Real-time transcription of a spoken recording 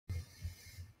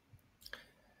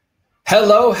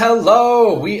Hello,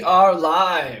 hello. We are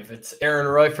live. It's Aaron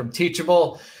Roy from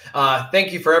Teachable.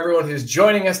 Thank you for everyone who's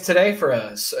joining us today for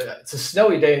it's a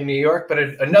snowy day in New York, but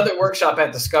another workshop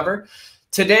at Discover.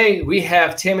 Today, we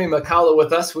have Tami and Macala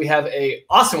with us. We have an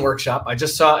awesome workshop. I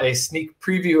just saw a sneak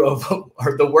preview of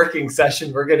the working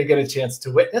session we're going to get a chance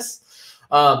to witness.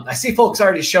 I see folks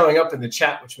already showing up in the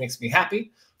chat, which makes me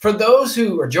happy. For those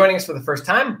who are joining us for the first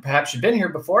time, perhaps you've been here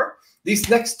before, these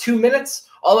next 2 minutes,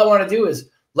 all I want to do is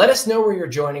let us know where you're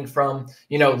joining from.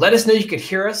 Let us know you can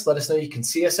hear us. Let us know you can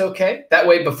see us okay. That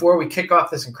way, before we kick off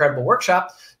this incredible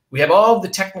workshop, we have all the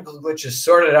technical glitches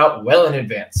sorted out well in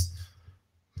advance.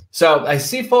 So I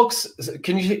see folks,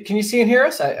 can you see and hear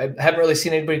us? I haven't really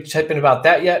seen anybody type in about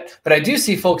that yet, but I do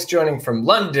see folks joining from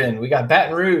London. We got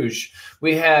Baton Rouge.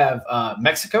 We have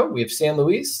Mexico. We have San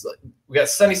Luis. We got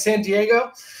sunny San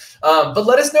Diego. But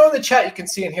let us know in the chat you can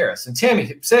see and hear us. And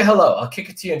Tami, say hello. I'll kick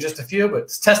it to you in just a few, but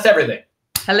let's test everything.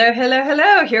 Hello, hello,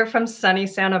 hello. Here from sunny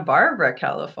Santa Barbara,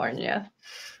 California.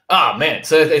 Oh, man.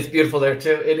 So it's beautiful there,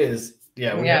 too. It is.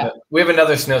 Yeah, we have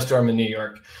another snowstorm in New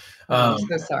York. I'm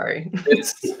so sorry.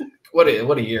 It's what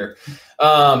a year.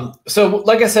 So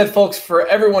like I said, folks, for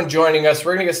everyone joining us,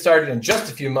 we're going to get started in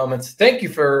just a few moments. Thank you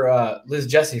for Liz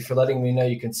Jesse for letting me know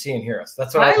you can see and hear us.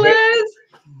 That's what Hi,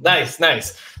 Liz.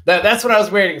 Nice. That's what I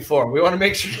was waiting for. We want to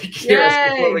make sure you can hear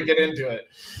us before we get into it.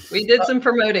 We did some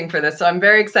promoting for this, so I'm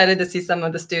very excited to see some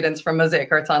of the students from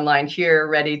Mosaic Arts Online here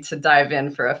ready to dive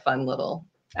in for a fun little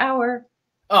hour.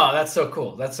 Oh, that's so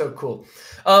cool. That's so cool.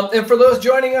 And for those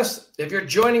joining us, if you're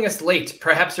joining us late,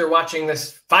 perhaps you're watching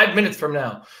this 5 minutes from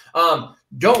now.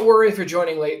 Don't worry if you're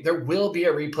joining late. There will be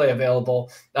a replay available.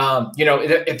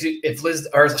 If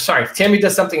Tami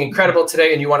does something incredible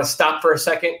today and you want to stop for a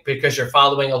second because you're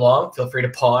following along, feel free to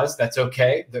pause. That's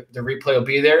okay. The replay will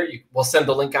be there. We'll send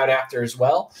the link out after as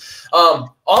well.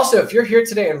 Also, if you're here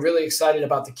today and really excited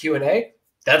about the Q&A,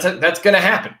 that's going to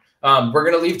happen. We're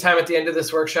going to leave time at the end of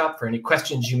this workshop for any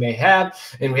questions you may have,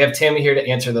 and we have Tami here to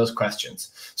answer those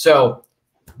questions. So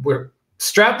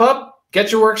strap up. Get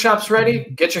your workshops ready.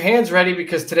 Get your hands ready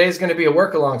because today is going to be a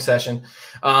work-along session.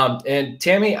 And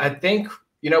Tami, I think,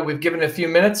 we've given a few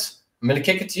minutes. I'm going to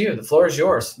kick it to you. The floor is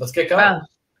yours. Let's get going. Wow.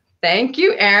 Thank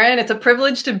you, Aaron. It's a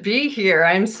privilege to be here.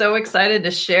 I'm so excited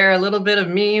to share a little bit of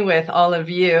me with all of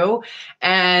you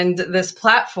and this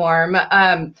platform.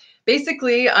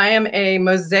 Basically, I am a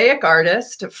mosaic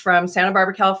artist from Santa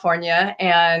Barbara, California,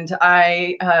 and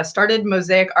I started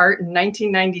mosaic art in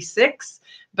 1996.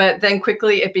 But then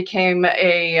quickly it became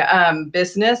a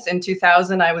business. In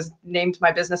 2000, I was named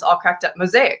my business All Cracked Up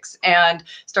Mosaics and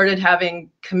started having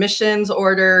commissions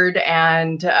ordered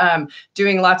and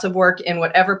doing lots of work in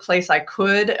whatever place I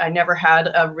could. I never had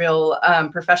a real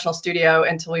professional studio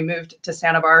until we moved to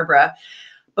Santa Barbara.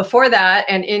 Before that,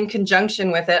 and in conjunction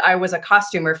with it, I was a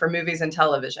costumer for movies and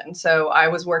television. So I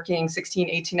was working 16,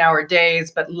 18-hour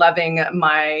days, but loving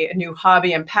my new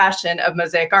hobby and passion of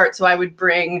mosaic art. So I would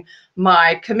bring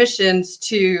my commissions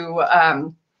to,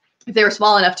 if they were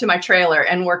small enough, to my trailer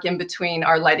and work in between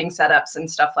our lighting setups and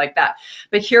stuff like that.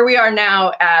 But here we are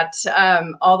now at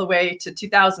all the way to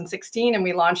 2016, and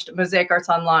we launched Mosaic Arts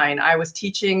Online. I was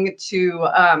teaching to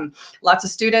lots of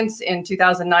students in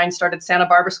 2009, started Santa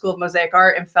Barbara School of Mosaic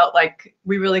Art, and felt like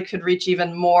we really could reach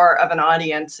even more of an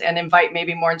audience and invite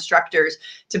maybe more instructors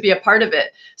to be a part of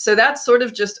it. So that's sort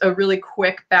of just a really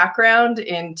quick background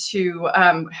into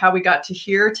how we got to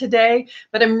here today.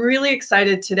 But I'm really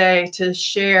excited today to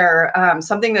share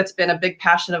something that's been a big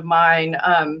passion of mine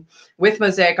with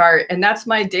mosaic art, and that's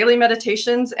my daily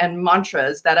meditations and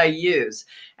mantras that I use.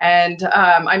 And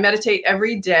I meditate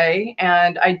every day,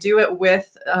 and I do it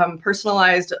with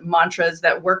personalized mantras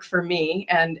that work for me,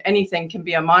 and anything can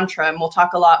be a mantra, and we'll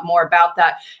talk a lot more about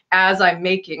that as I'm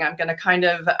making. I'm going to kind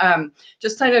of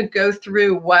just kind of go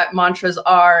through what mantras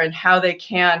are and how they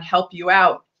can help you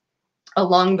out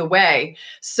along the way.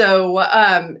 So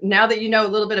now that you know a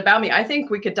little bit about me, I think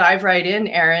we could dive right in,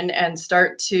 Aaron, and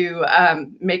start to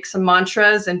make some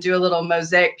mantras and do a little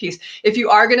mosaic piece. If you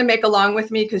are going to make along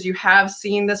with me, because you have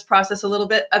seen this process a little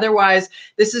bit, otherwise,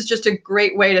 this is just a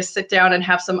great way to sit down and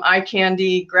have some eye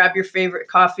candy, grab your favorite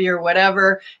coffee or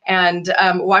whatever, and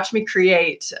watch me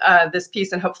create this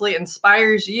piece, and hopefully it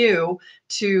inspires you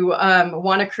to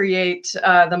want to create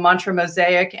the mantra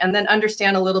mosaic and then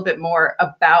understand a little bit more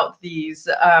about these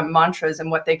mantras and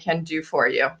what they can do for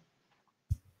you.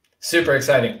 Super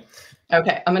exciting.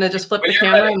 Okay, I'm going to just flip the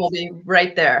camera and we'll be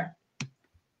right there.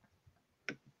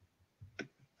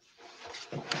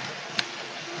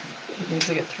 It needs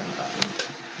to get turned on.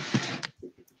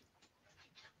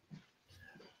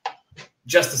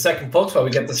 Just a second, folks, while we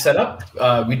get this set up.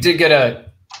 We did get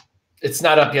a It's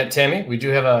not up yet, Tammy. We do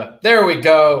have a, there we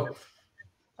go.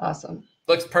 Awesome.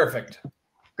 Looks perfect.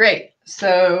 Great.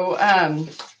 So,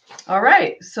 all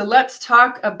right. So let's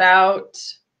talk about,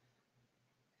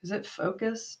 is it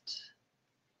focused?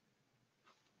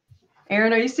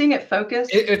 Aaron, are you seeing it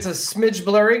focused? It's a smidge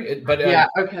blurry, but yeah.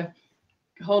 Okay.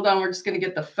 Hold on. We're just going to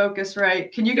get the focus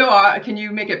right. Can you go on? Can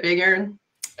you make it big, Aaron?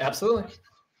 Absolutely.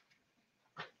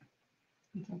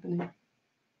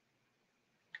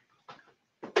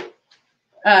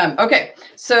 Okay,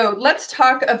 so let's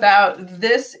talk about,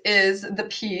 this is the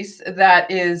piece that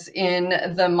is in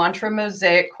the Mantra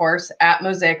Mosaic course at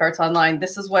Mosaic Arts Online.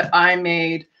 This is what I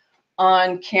made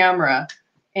on camera.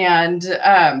 And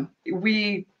I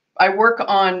work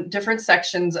on different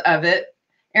sections of it.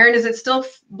 Aaron, is it still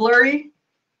blurry?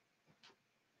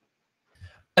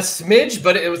 A smidge,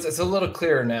 but it's a little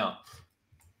clearer now.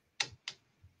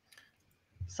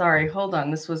 Sorry, hold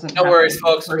on. This wasn't. No worries,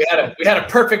 folks. We had a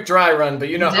perfect dry run, but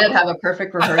you know, we did have a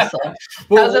perfect rehearsal.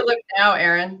 Well, how's it look now,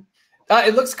 Aaron?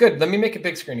 It looks good. Let me make it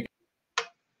big screen again.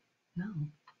 No.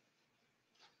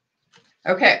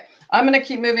 Okay, I'm going to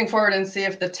keep moving forward and see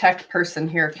if the tech person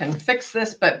here can fix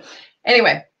this. But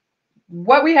anyway,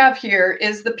 what we have here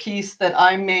is the piece that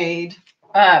I made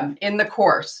in the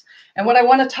course. And what I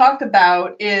want to talk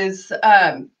about is,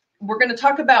 we're going to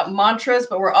talk about mantras,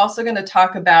 but we're also going to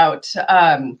talk about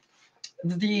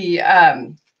the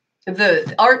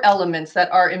art elements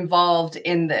that are involved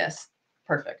in this.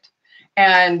 Perfect.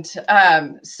 And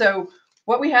so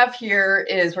what we have here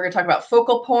is, we're going to talk about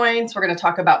focal points, we're going to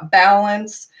talk about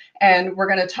balance, and we're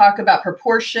going to talk about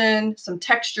proportion, some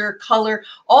texture, color,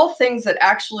 all things that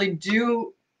actually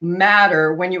do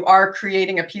matter when you are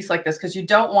creating a piece like this, because you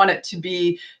don't want it to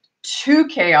be too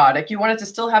chaotic. You want it to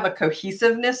still have a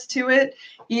cohesiveness to it,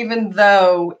 even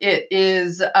though it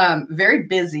is very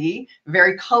busy,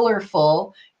 very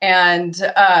colorful, and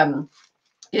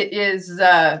it is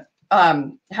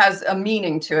has a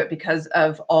meaning to it because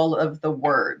of all of the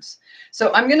words.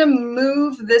 So I'm going to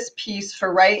move this piece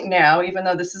for right now, even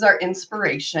though this is our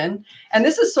inspiration. And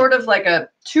this is sort of like a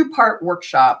two-part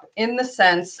workshop, in the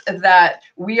sense that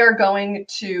we are going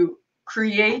to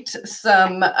create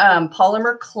some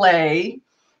polymer clay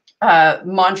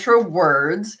mantra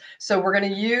words. So we're going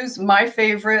to use my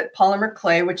favorite polymer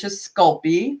clay, which is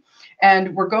Sculpey.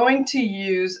 And we're going to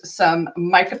use some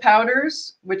mica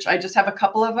powders, which I just have a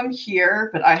couple of them here,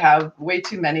 but I have way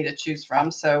too many to choose from.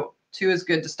 So 2 is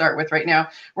good to start with right now.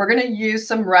 We're going to use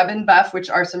some rub and buff, which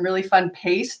are some really fun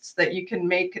pastes that you can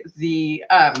make the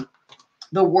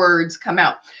words come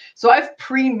out. So I've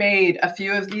pre-made a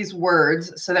few of these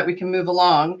words so that we can move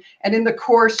along. And in the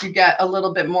course, you get a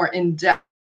little bit more in depth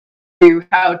to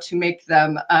how to make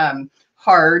them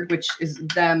hard, which is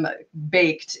them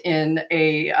baked in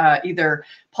a either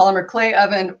polymer clay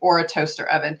oven or a toaster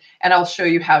oven. And I'll show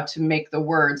you how to make the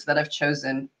words that I've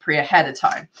chosen ahead of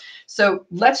time. So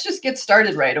let's just get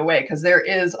started right away, because there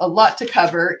is a lot to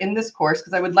cover in this course,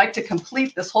 because I would like to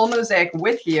complete this whole mosaic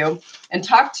with you and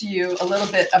talk to you a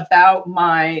little bit about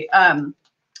my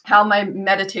how my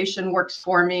meditation works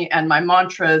for me and my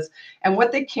mantras and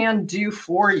what they can do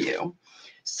for you.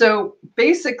 So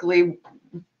basically,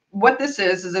 what this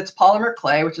is it's polymer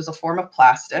clay, which is a form of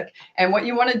plastic. And what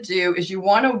you want to do is you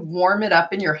want to warm it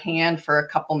up in your hand for a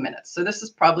couple minutes. So this is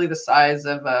probably the size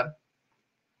of a,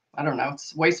 I don't know,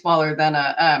 it's way smaller than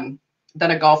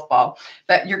a golf ball.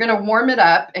 But you're going to warm it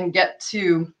up and get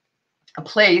to a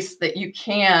place that you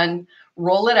can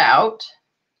roll it out.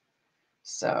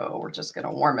 So we're just going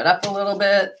to warm it up a little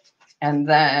bit, and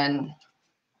then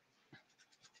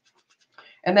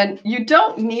you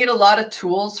don't need a lot of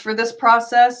tools for this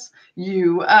process.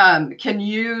 You can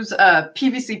use a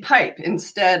PVC pipe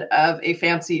instead of a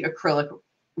fancy acrylic,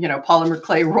 polymer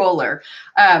clay roller.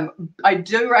 I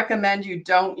do recommend you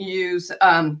don't use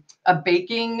a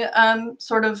baking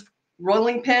sort of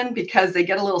rolling pin, because they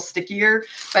get a little stickier.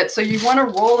 But so you want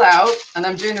to roll out, and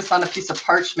I'm doing this on a piece of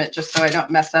parchment just so I don't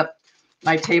mess up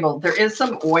my table. There is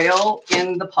some oil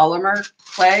in the polymer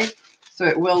clay, so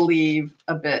it will leave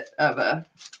a bit of a,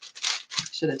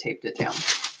 should have taped it down.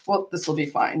 Well, this will be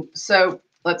fine. So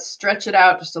let's stretch it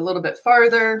out just a little bit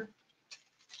farther.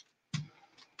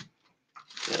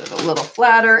 Get it a little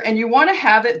flatter. And you want to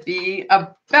have it be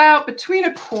about between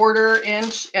 1/4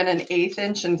 inch and 1/8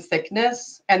 inch in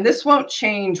thickness. And this won't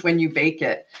change when you bake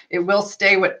it. It will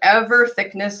stay whatever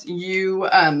thickness you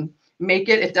make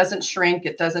it. It doesn't shrink.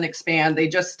 It doesn't expand. They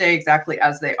just stay exactly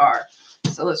as they are.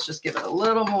 So let's just give it a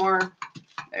little more.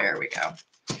 There we go.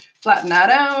 Flatten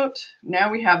that out. Now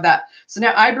we have that. So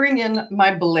now I bring in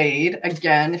my blade.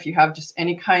 Again, if you have just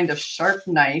any kind of sharp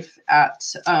knife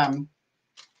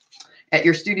at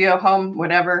your studio, home,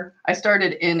 whatever. I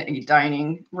started in a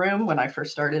dining room when I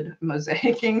first started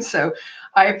mosaicing. So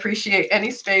I appreciate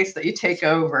any space that you take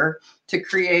over to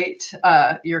create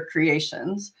your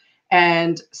creations.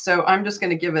 And so I'm just going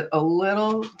to give it a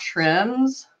little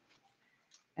trims.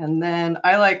 And then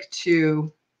I like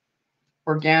to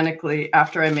organically,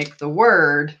 after I make the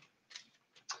word,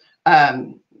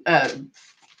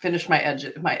 finish my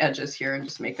edges here and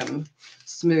just make them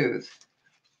smooth.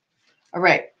 All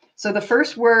right. So the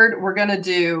first word we're going to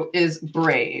do is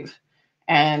brave.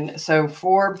 And so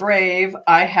for brave,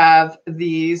 I have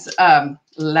these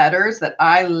letters that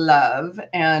I love,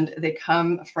 and they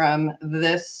come from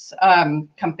this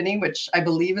company, which I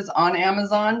believe is on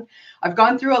Amazon. I've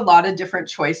gone through a lot of different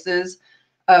choices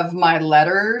of my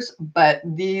letters, but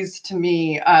these to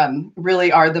me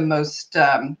really are the most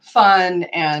fun,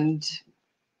 and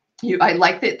I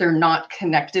like that they're not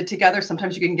connected together.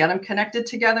 Sometimes you can get them connected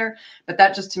together, but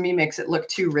that just to me makes it look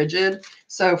too rigid.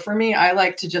 So for me, I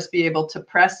like to just be able to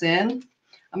press in.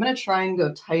 I'm going to try and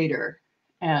go tighter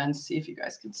and see if you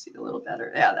guys can see it a little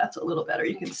better. Yeah, that's a little better.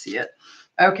 You can see it.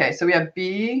 Okay, so we have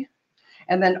B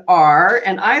and then R,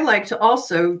 and I like to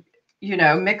also, you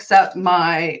know, mix up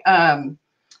my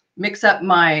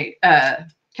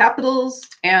capitals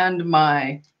and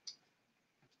my,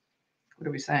 what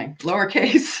are we saying?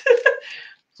 Lowercase.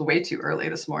 It's way too early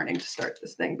this morning to start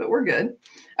this thing, but we're good.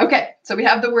 Okay, so we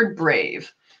have the word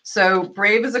brave. So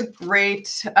brave is a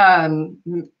great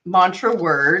mantra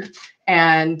word.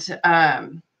 And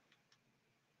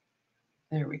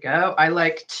there we go. I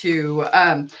like to,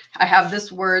 I have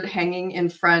this word hanging in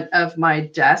front of my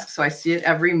desk, so I see it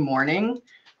every morning.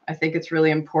 I think it's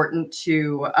really important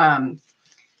to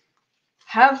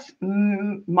have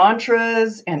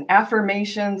mantras and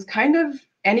affirmations kind of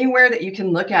anywhere that you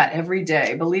can look at every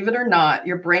day. Believe it or not,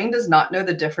 your brain does not know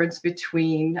the difference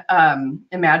between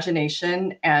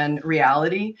imagination and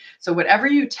reality. So whatever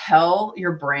you tell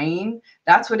your brain,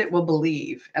 that's what it will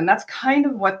believe. And that's kind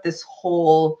of what this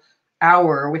whole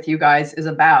hour with you guys is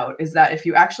about, is that if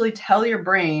you actually tell your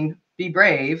brain, be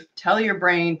brave, tell your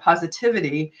brain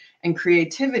positivity and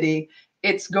creativity,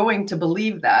 it's going to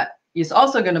believe that. It's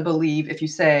also going to believe if you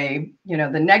say, you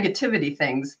know, the negativity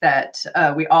things that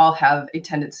we all have a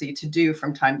tendency to do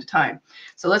from time to time.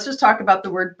 So let's just talk about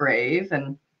the word brave.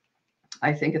 And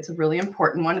I think it's a really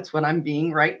important one. It's what I'm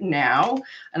being right now.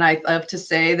 And I love to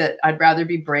say that I'd rather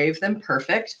be brave than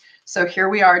perfect. So here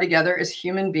we are together as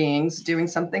human beings doing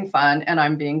something fun, and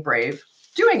I'm being brave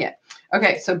doing it.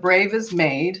 Okay, so brave is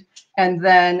made. And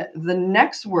then the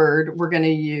next word we're going to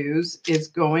use is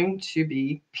going to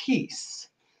be peace.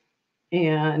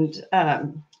 And I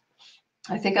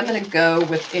think I'm going to go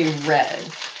with a red.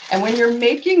 And when you're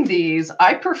making these,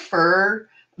 I prefer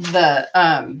the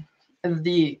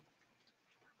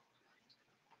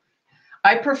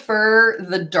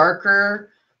darker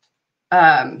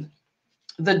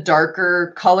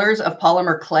colors of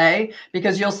polymer clay,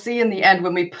 because you'll see in the end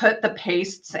when we put the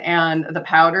pastes and the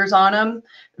powders on them,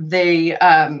 the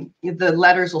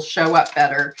letters will show up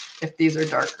better if these are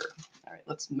darker. All right,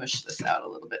 let's mush this out a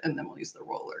little bit, and then we'll use the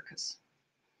roller because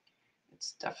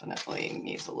it's definitely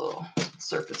needs a little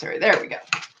surface area. There we go.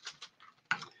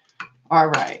 All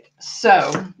right,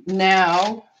 so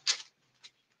now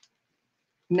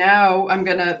I'm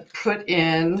gonna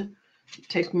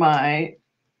take my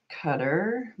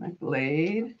cutter, my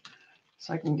blade,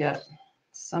 so I can get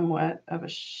somewhat of a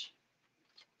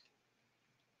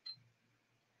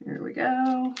here we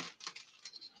go.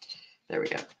 There we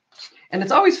go. And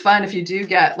it's always fun if you do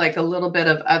get like a little bit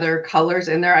of other colors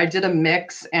in there. I did a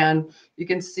mix, and you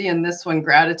can see in this one,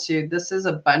 Gratitude, this is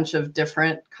a bunch of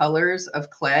different colors of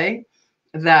clay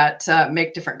that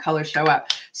make different colors show up.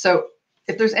 So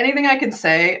if there's anything I can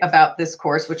say about this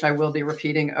course, which I will be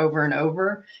repeating over and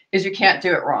over, is you can't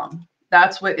do it wrong.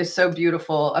 That's what is so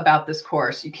beautiful about this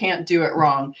course. You can't do it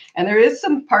wrong. And there is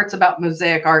some parts about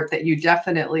mosaic art that you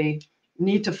definitely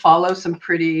need to follow some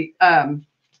pretty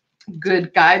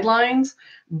good guidelines,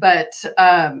 but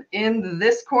in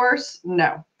this course,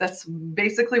 no. That's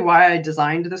basically why I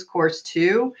designed this course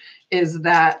too, is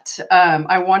that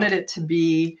I wanted it to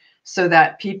be so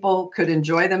that people could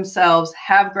enjoy themselves,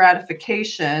 have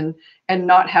gratification, and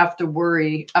not have to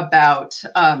worry about,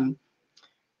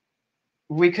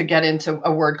 we could get into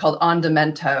a word called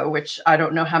andamento, which I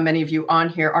don't know how many of you on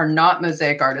here are not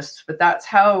mosaic artists, but that's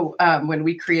how when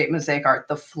we create mosaic art,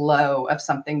 the flow of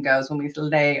something goes when we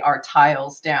lay our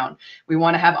tiles down. We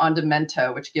want to have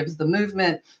andamento, which gives the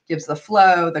movement, gives the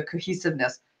flow, the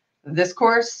cohesiveness. This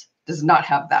course does not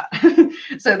have that.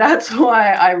 So that's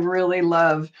why I really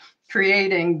love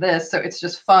creating this. So it's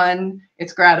just fun,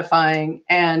 it's gratifying,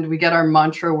 and we get our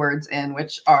mantra words in,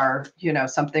 which are, you know,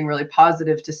 something really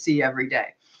positive to see every day.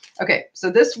 Okay, so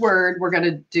this word we're going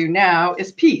to do now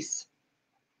is peace,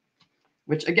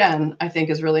 which again, I think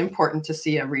is really important to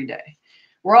see every day.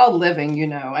 We're all living, you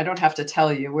know, I don't have to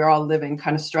tell you, we're all living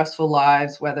kind of stressful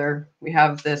lives, whether we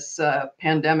have this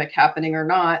pandemic happening or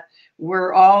not.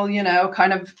 We're all, you know,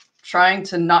 kind of trying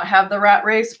to not have the rat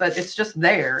race, but it's just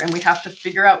there. And we have to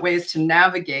figure out ways to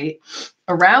navigate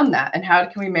around that. And how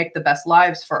can we make the best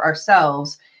lives for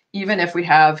ourselves, even if we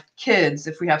have kids,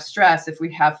 if we have stress, if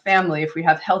we have family, if we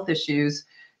have health issues.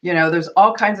 You know, there's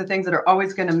all kinds of things that are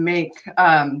always going to make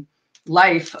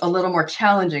life a little more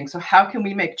challenging. So how can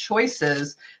we make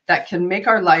choices that can make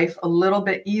our life a little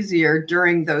bit easier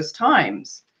during those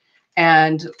times?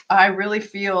 And I really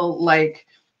feel like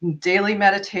daily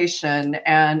meditation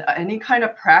and any kind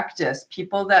of practice,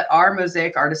 people that are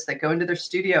mosaic artists that go into their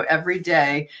studio every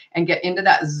day and get into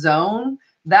that zone,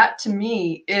 that to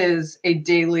me is a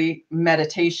daily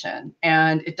meditation.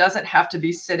 And it doesn't have to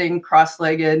be sitting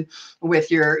cross-legged with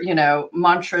your, you know,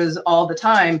 mantras all the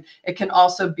time. It can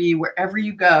also be wherever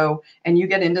you go and you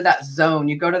get into that zone,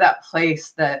 you go to that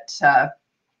place that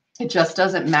it just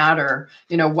doesn't matter,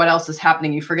 you know, what else is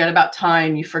happening. You forget about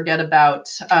time, you forget about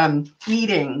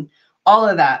eating, all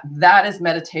of that. That is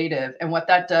meditative. And what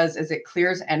that does is it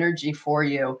clears energy for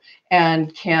you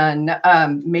and can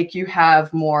make you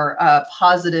have more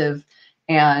positive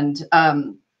and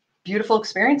beautiful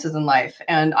experiences in life.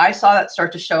 And I saw that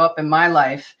start to show up in my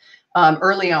life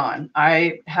early on.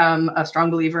 I am a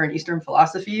strong believer in Eastern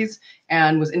philosophies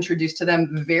and was introduced to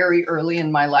them very early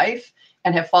in my life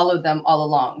and have followed them all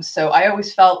along. So I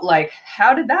always felt like,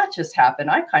 how did that just happen?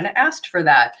 I kind of asked for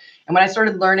that. And when I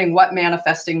started learning what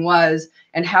manifesting was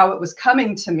and how it was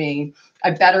coming to me, I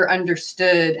better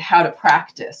understood how to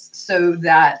practice so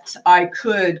that I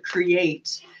could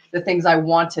create the things I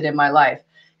wanted in my life.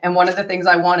 And one of the things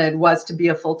I wanted was to be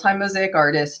a full-time mosaic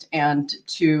artist and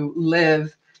to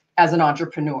live as an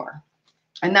entrepreneur.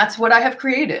 And that's what I have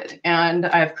created. And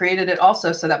I have created it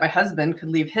also so that my husband could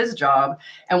leave his job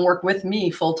and work with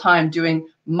me full time doing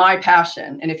my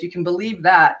passion. And if you can believe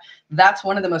that, that's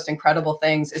one of the most incredible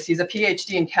things is he's a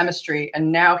PhD in chemistry.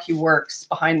 And now he works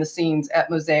behind the scenes at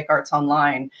Mosaic Arts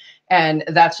Online. And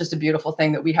that's just a beautiful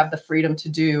thing that we have the freedom to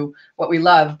do what we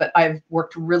love. But I've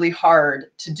worked really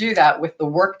hard to do that with the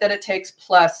work that it takes,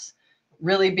 plus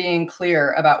really being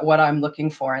clear about what I'm looking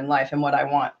for in life and what I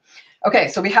want. Okay,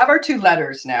 so we have our two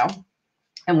letters now.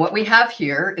 And what we have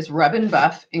here is rub and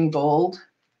buff in gold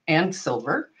and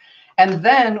silver. And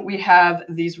then we have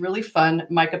these really fun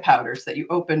mica powders that you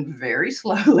open very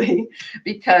slowly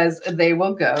because they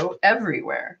will go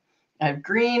everywhere. I have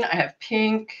green, I have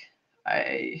pink.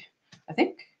 I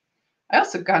think I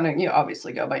also kind of, you know,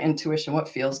 obviously go by intuition, what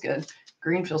feels good.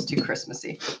 Green feels too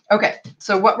Christmassy. Okay,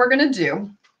 so what we're going to do,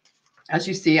 as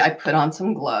you see, I put on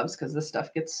some gloves because this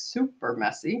stuff gets super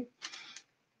messy.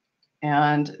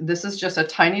 And this is just a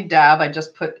tiny dab I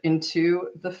just put into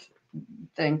the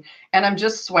thing. And I'm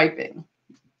just swiping.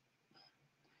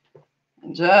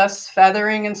 Just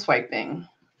feathering and swiping.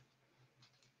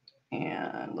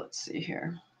 And let's see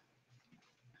here.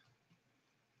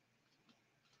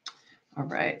 All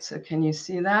right, so can you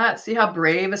see that? See how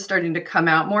brave is starting to come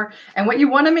out more? And what you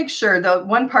want to make sure, the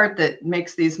one part that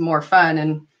makes these more fun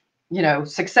and, you know,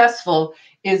 successful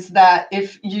is that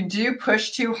if you do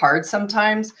push too hard,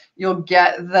 sometimes you'll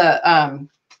get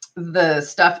the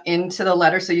stuff into the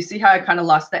letter. So you see how I kind of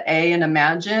lost the A in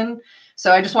imagine.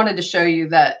 So I just wanted to show you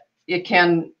that it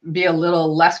can be a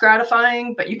little less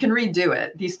gratifying, but you can redo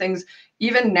it. These things,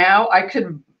 even now, I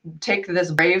could take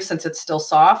this brave since it's still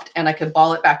soft and I could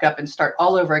ball it back up and start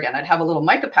all over again. I'd have a little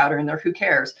mica powder in there, who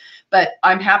cares? But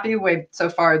I'm happy the way so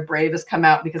far brave has come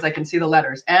out because I can see the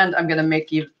letters, and I'm going to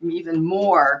make even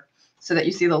more so that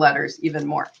you see the letters even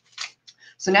more.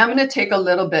 So now I'm going to take a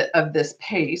little bit of this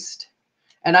paste,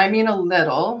 and I mean a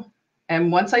little.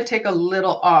 And once I take a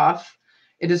little off,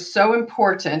 it is so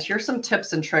important. Here's some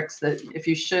tips and tricks that if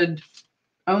you should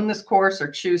own this course or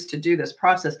choose to do this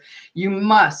process, you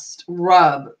must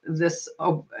rub this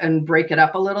and break it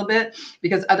up a little bit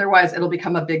because otherwise it'll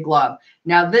become a big glob.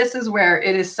 Now this is where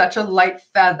it is such a light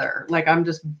feather, like I'm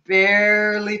just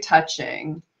barely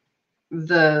touching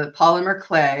the polymer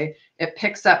clay. It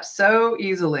picks up so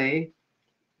easily,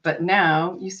 but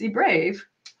now you see brave,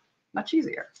 much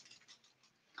easier.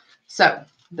 So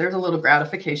there's a little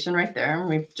gratification right there.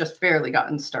 We've just barely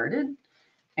gotten started.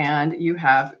 And you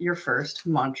have your first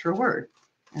mantra word.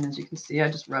 And as you can see, I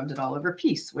just rubbed it all over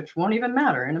peace, which won't even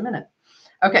matter in a minute.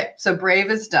 Okay, so brave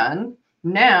is done.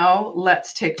 Now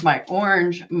let's take my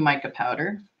orange mica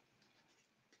powder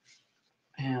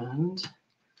And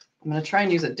I'm going to try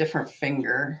and use a different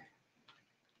finger.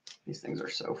 These things are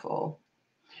so full.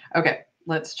 Okay,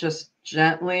 let's just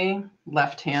gently,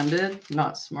 left-handed,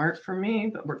 not smart for me,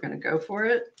 but we're going to go for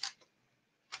it.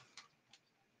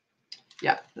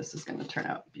 Yeah, this is going to turn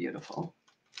out beautiful.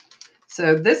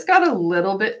 So this got a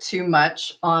little bit too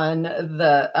much on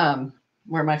the,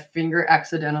 where my finger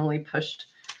accidentally pushed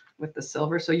with the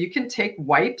silver. So you can take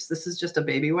wipes. This is just a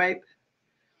baby wipe,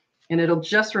 and it'll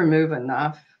just remove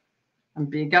enough.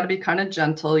 Got to be kind of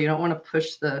gentle. You don't want to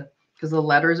push because the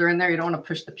letters are in there. You don't want to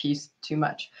push the piece too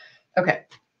much. Okay,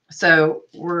 so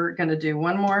we're going to do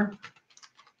one more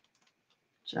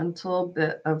gentle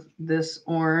bit of this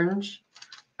orange.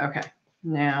 Okay,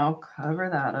 now cover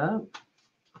that up.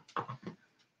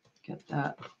 Get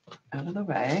that out of the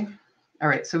way. All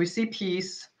right, so we see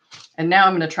piece, and now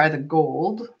I'm going to try the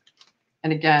gold.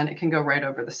 And again, it can go right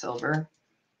over the silver.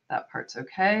 That part's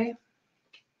okay.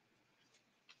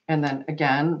 And then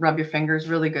again, rub your fingers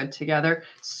really good together.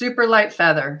 Super light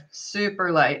feather,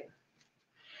 super light.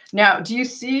 Now, do you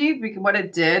see what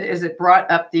it did is it brought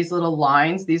up these little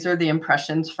lines. These are the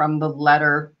impressions from the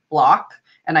letter block,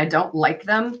 and I don't like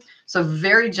them. So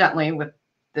very gently with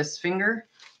this finger,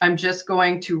 I'm just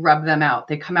going to rub them out.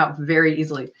 They come out very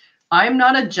easily. I'm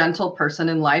not a gentle person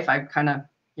in life. I'm kind of,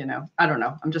 I don't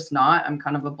know. I'm just not. I'm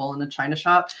kind of a bull in a china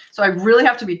shop. So I really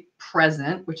have to be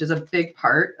present, which is a big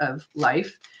part of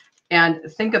life. And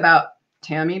think about,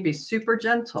 Tami, be super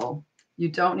gentle. You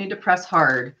don't need to press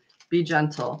hard. Be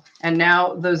gentle. And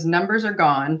now those numbers are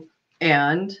gone,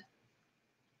 and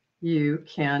you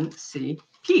can see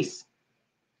peace.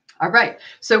 All right.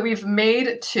 So we've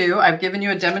made 2. I've given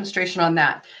you a demonstration on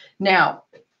that. Now,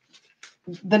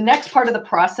 the next part of the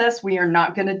process we are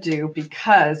not going to do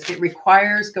because it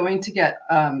requires going to get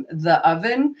the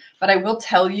oven. But I will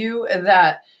tell you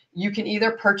that you can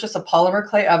either purchase a polymer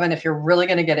clay oven if you're really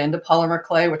going to get into polymer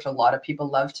clay, which a lot of people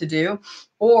love to do,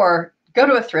 or go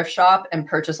to a thrift shop and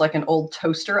purchase like an old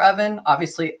toaster oven,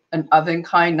 obviously an oven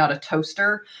kind, not a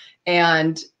toaster,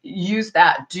 and use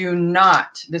that. Do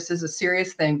not, this is a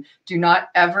serious thing, do not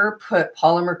ever put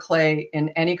polymer clay in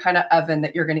any kind of oven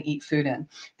that you're going to eat food in.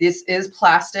 This is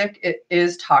plastic. It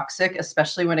is toxic,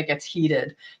 especially when it gets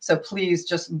heated. So please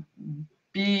just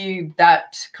be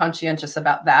that conscientious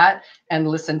about that and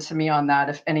listen to me on that,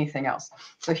 if anything else.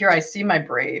 So here I see my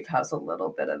Brave has a little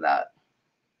bit of that.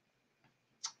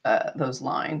 Those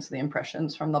lines, the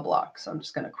impressions from the block. So I'm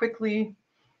just going to quickly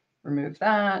remove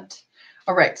that.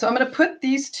 All right, so I'm going to put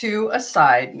these 2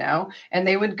 aside now, and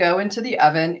they would go into the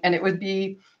oven, and it would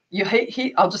be,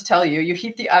 I'll just tell you, you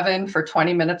heat the oven for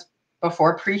 20 minutes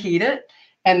before, preheat it,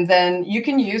 and then you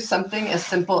can use something as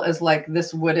simple as like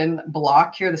this wooden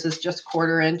block here. This is just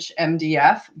 1/4"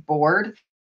 MDF board.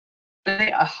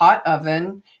 A hot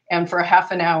oven, and for a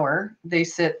half an hour, they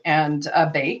sit and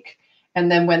bake. And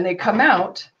then when they come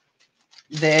out,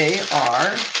 they are,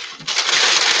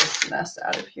 let's mess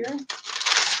out of here.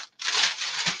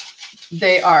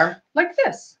 They are like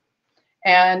this.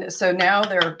 And so now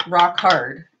they're rock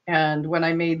hard. And when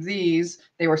I made these,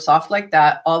 they were soft like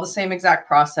that, all the same exact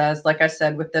process. Like I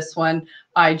said, with this one,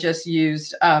 I just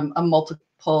used a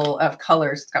multiple of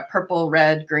colors. It's got purple,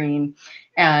 red, green,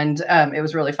 and it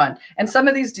was really fun. And some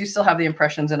of these do still have the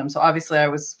impressions in them. So obviously I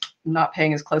was not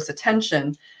paying as close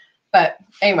attention. But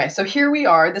anyway, so here we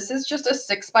are. This is just a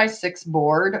 6x6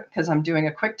 board because I'm doing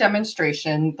a quick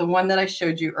demonstration. The one that I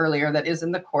showed you earlier that is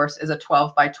in the course is a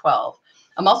 12x12.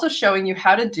 I'm also showing you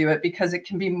how to do it because it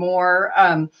can be more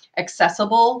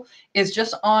accessible, is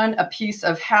just on a piece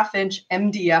of 1/2"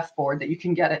 MDF board that you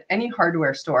can get at any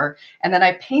hardware store. And then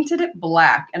I painted it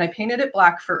black, and I painted it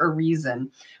black for a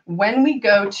reason. When we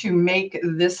go to make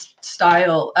this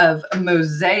style of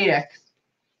mosaic,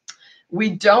 we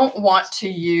don't want to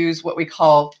use what we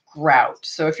call grout.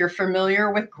 So if you're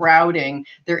familiar with grouting,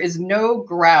 there is no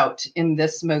grout in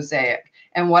this mosaic.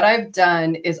 And what I've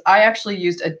done is I actually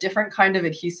used a different kind of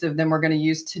adhesive than we're going to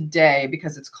use today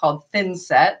because it's called thin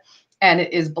set, and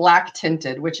it is black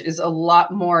tinted, which is a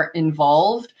lot more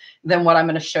involved than what I'm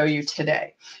going to show you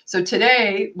today. So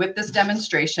today with this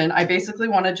demonstration, I basically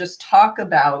want to just talk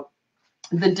about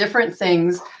the different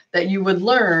things that you would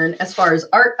learn as far as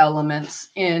art elements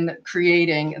in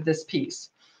creating this piece.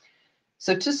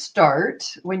 So to start,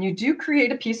 when you do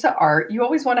create a piece of art, you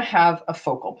always want to have a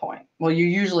focal point. Well, you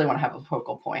usually want to have a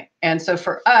focal point. And so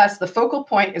for us, the focal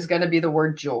point is going to be the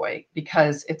word joy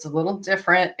because it's a little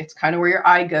different. It's kind of where your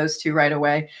eye goes to right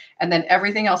away. And then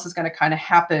everything else is going to kind of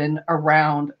happen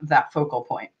around that focal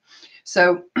point.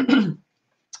 So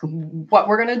what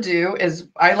we're going to do is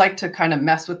I like to kind of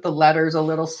mess with the letters a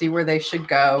little, see where they should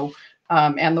go,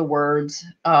 and the words.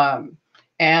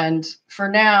 And for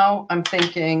now, I'm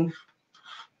thinking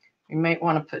you might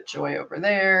want to put joy over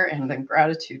there and then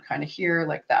gratitude kind of here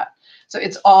like that. So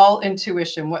it's all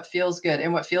intuition, what feels good.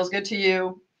 And what feels good to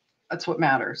you, that's what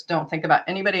matters. Don't think about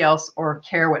anybody else or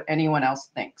care what anyone else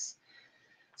thinks.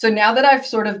 So now that I've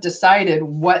sort of decided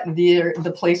what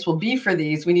the place will be for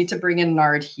these, we need to bring in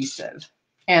our adhesive.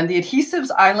 And the adhesives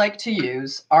I like to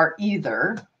use are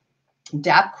either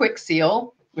DAP Quick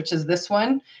Seal, which is this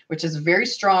one, which is very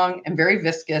strong and very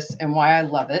viscous, and why I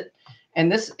love it.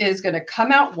 And this is going to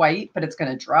come out white, but it's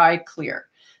going to dry clear.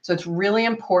 So it's really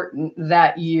important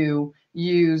that you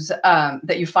use,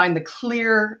 that you find the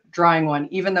clear drying one,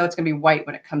 even though it's going to be white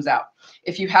when it comes out.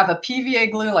 If you have a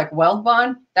PVA glue like Weld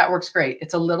Bond, that works great.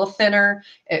 It's a little thinner.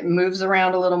 It moves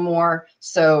around a little more.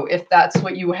 So if that's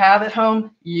what you have at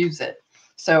home, use it.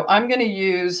 So I'm going to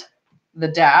use the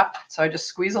DAP. So I just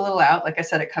squeeze a little out. Like I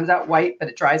said, it comes out white, but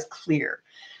it dries clear.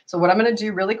 So what I'm going to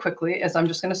do really quickly is I'm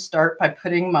just going to start by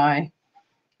putting my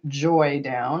joy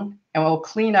down, and we'll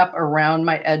clean up around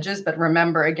my edges. But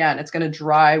remember, again, it's going to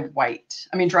dry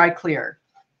clear,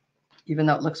 even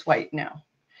though it looks white now.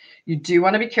 You do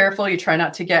want to be careful. You try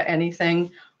not to get anything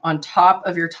on top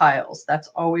of your tiles. That's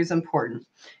always important.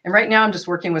 And right now I'm just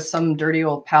working with some dirty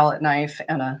old palette knife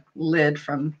and a lid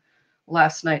from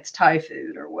last night's Thai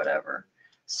food or whatever.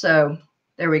 So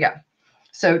there we go.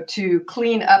 So to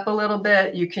clean up a little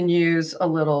bit, you can use a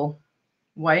little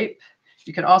wipe.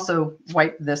 You can also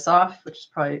wipe this off, which is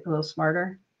probably a little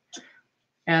smarter,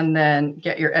 and then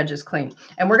get your edges clean.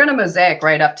 And we're going to mosaic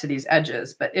right up to these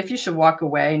edges. But if you should walk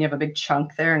away and you have a big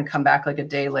chunk there and come back like a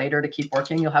day later to keep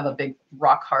working, you'll have a big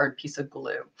rock hard piece of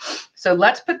glue. So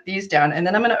let's put these down, and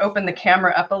then I'm going to open the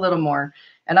camera up a little more.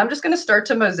 And I'm just going to start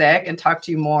to mosaic and talk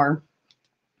to you more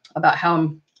about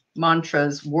how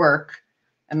mantras work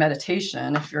and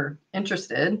meditation, if you're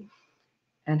interested,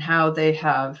 and how they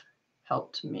have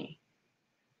helped me.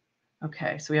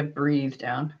 Okay, so we have breathe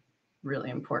down,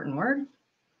 really important word.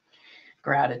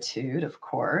 Gratitude, of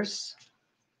course.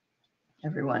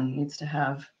 Everyone needs to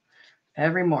have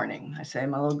every morning. I say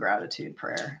my little gratitude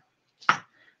prayer.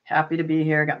 Happy to be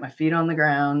here, got my feet on the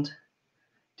ground,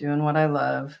 doing what I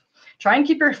love. Try and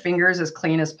keep your fingers as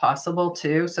clean as possible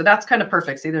too. So that's kind of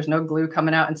perfect. See, there's no glue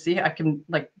coming out, and see, I can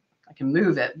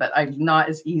move it, but I'm not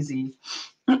as easy.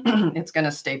 It's going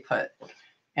to stay put.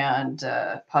 And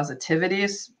positivity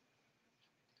is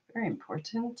very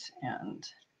important and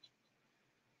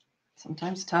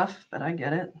sometimes tough, but I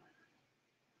get it.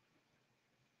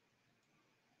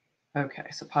 Okay,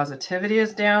 so positivity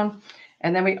is down.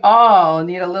 And then we all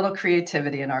need a little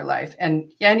creativity in our life.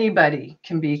 And anybody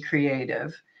can be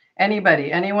creative.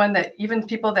 Anybody, anyone that, even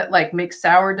people that like make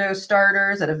sourdough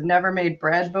starters that have never made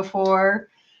bread before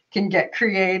can get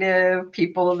creative.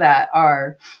 People that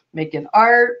are making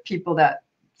art, people that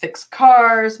fix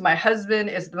cars. My husband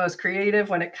is the most creative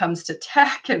when it comes to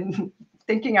tech and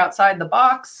thinking outside the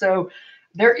box. So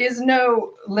there is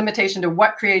no limitation to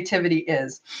what creativity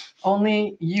is.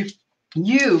 Only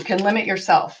you can limit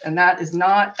yourself, and that is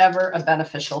not ever a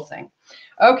beneficial thing.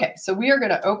 Okay, so we are going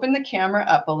to open the camera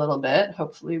up a little bit.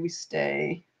 Hopefully we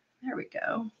stay, there we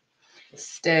go,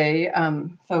 stay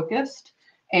focused.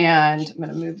 And I'm going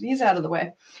to move these out of the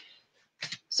way.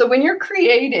 So when you're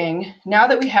creating, now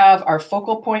that we have our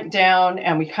focal point down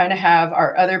and we kind of have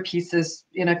our other pieces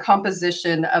in a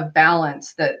composition of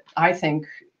balance that I think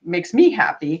makes me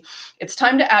happy, it's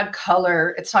time to add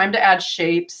color. It's time to add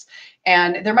shapes.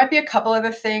 And there might be a couple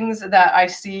other things that I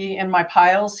see in my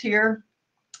piles here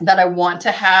that I want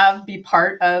to have be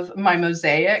part of my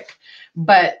mosaic.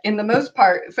 But for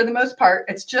the most part,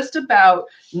 it's just about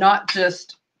not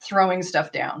just throwing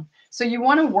stuff down. So you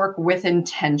want to work with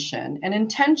intention, and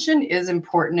intention is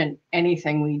important in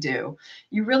anything we do.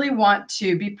 You really want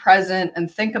to be present and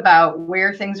think about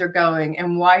where things are going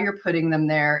and why you're putting them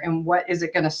there and what is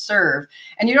it going to serve.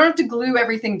 And you don't have to glue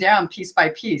everything down piece by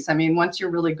piece. I mean, once you're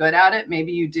really good at it,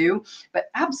 maybe you do, but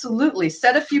absolutely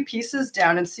set a few pieces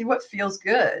down and see what feels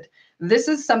good. This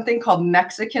is something called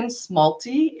Mexican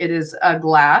Smalty. It is a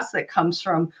glass that comes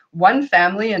from one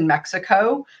family in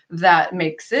Mexico that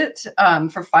makes it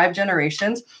for 5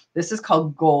 generations. This is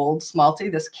called Gold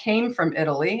Smalty. This came from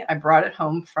Italy. I brought it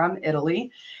home from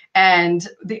Italy. And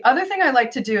the other thing I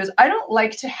like to do is I don't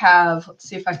like to have, let's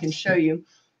see if I can show you,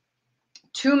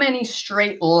 too many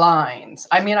straight lines.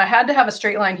 I mean, I had to have a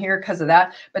straight line here because of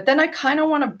that, but then I kind of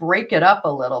want to break it up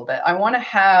a little bit. I want to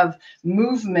have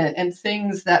movement and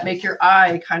things that make your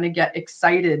eye kind of get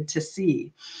excited to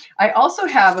see. I also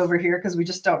have over here, because we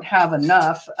just don't have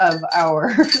enough of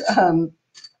our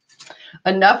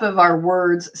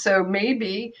words. So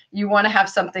maybe you want to have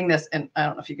something and I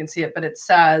don't know if you can see it, but it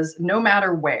says no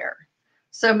matter where.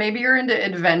 So maybe you're into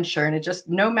adventure, and it just,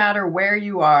 no matter where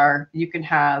you are, you can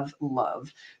have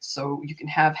love. So you can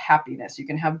have happiness, you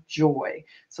can have joy.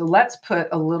 So let's put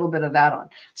a little bit of that on.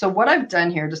 So what I've done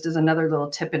here, just as another little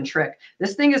tip and trick,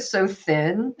 this thing is so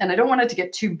thin and I don't want it to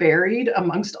get too buried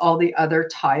amongst all the other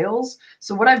tiles.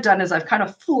 So what I've done is I've kind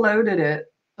of floated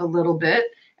it a little bit,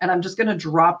 and I'm just going to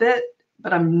drop it,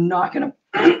 but I'm not going to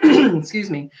excuse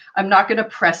me, I'm not going to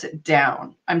press it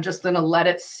down. I'm just going to let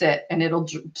it sit, and it'll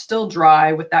still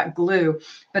dry with that glue,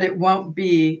 but it won't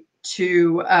be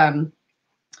too, let's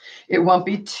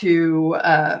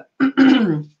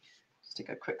take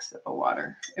a quick sip of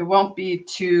water. It won't be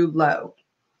too low.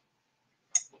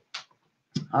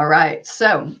 All right,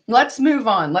 so let's move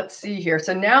on. Let's see here.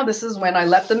 So now this is when I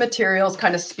let the materials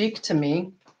kind of speak to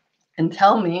me and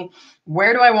tell me,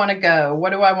 where do I want to go? What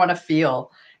do I want to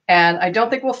feel? And I don't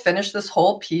think we'll finish this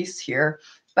whole piece here,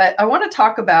 but I want to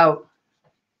talk about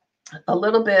a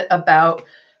little bit about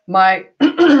my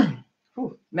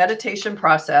meditation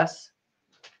process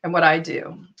and what I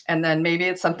do. And then maybe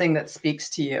it's something that speaks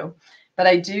to you. But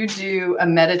I do a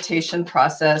meditation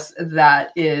process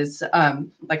that is,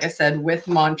 like I said, with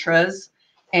mantras.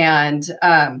 And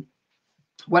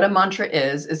what a mantra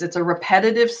is it's a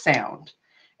repetitive sound.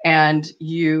 And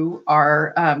you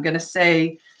are going to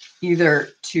say either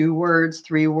 2 words,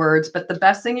 3 words, but the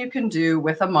best thing you can do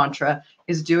with a mantra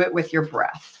is do it with your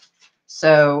breath.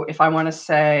 So if I want to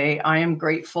say, I am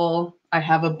grateful, I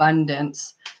have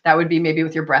abundance, that would be maybe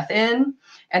with your breath in,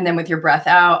 and then with your breath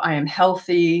out, I am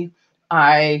healthy,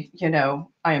 I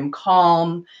am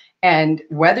calm. And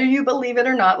whether you believe it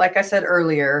or not, like I said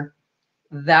earlier,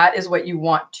 that is what you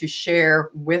want to share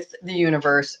with the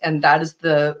universe. And that is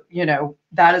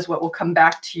that is what will come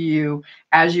back to you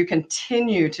as you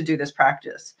continue to do this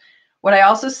practice. What I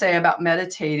also say about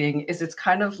meditating is it's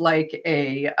kind of like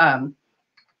a,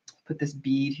 put this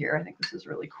bead here. I think this is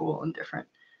really cool and different.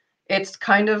 It's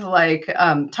kind of like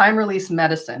time release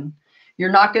medicine. You're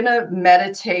not going to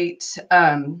meditate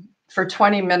for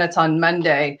 20 minutes on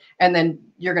Monday and then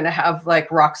you're going to have like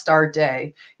rock star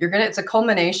day. It's a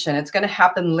culmination. It's going to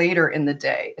happen later in the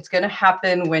day. It's going to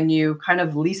happen when you kind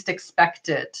of least expect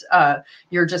it.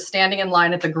 You're just standing in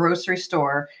line at the grocery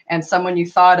store and someone you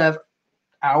thought of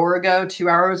hour ago, 2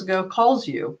 hours ago calls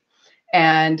you.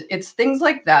 And it's things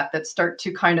like that that start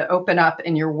to kind of open up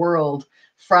in your world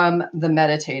from the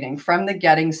meditating, from the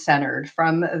getting centered,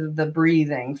 from the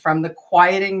breathing, from the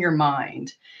quieting your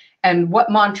mind. And what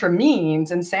mantra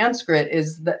means in Sanskrit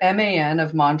is the MAN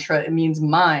of mantra. It means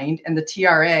mind, and the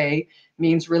TRA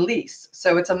means release.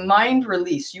 So it's a mind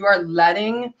release. You are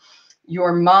letting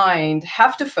your mind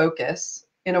have to focus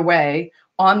in a way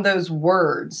on those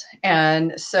words.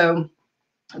 And so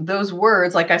those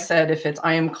words, like I said, if it's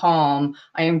I am calm,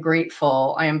 I am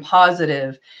grateful, I am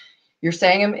positive, you're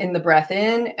saying them in the breath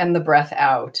in and the breath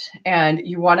out. And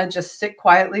you want to just sit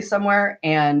quietly somewhere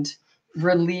and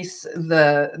release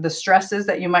the stresses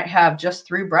that you might have just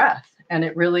through breath. And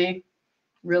it really,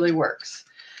 really works.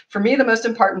 For me, the most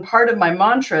important part of my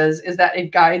mantras is that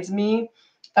it guides me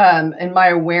in my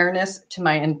awareness to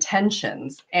my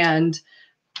intentions. And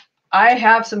I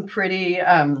have some pretty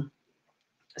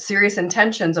serious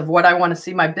intentions of what I want to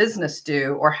see my business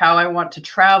do or how I want to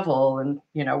travel and,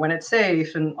 when it's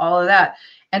safe and all of that.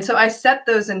 And so I set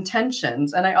those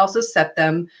intentions, and I also set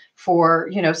them for,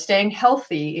 staying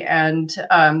healthy and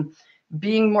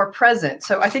being more present.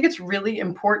 So I think it's really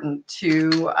important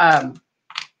to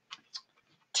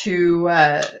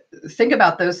think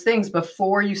about those things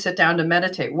before you sit down to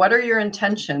meditate. What are your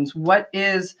intentions? What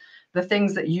is the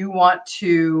things that you want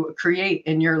to create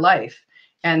in your life?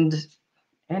 And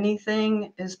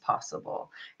anything is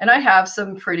possible. And I have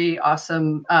some pretty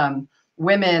awesome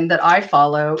women that I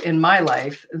follow in my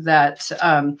life that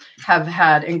have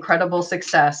had incredible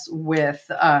success with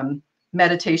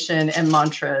meditation and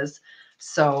mantras.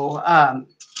 So I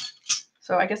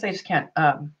guess I just can't,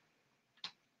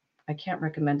 I can't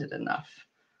recommend it enough.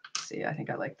 See, I think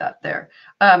I like that there.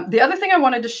 The other thing I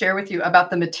wanted to share with you about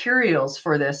the materials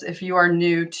for this, if you are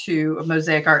new to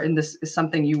mosaic art and this is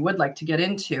something you would like to get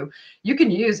into, you can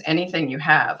use anything you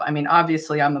have. I mean,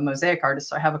 obviously I'm a mosaic artist,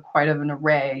 so I have quite an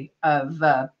array of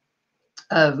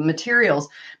materials,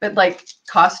 but like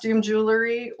costume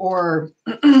jewelry or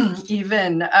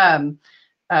even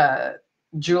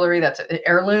jewelry that's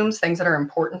heirlooms, things that are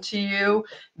important to you.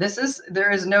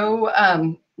 There is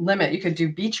no limit. You could do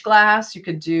beach glass. You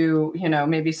could do,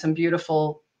 maybe some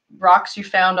beautiful rocks you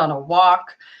found on a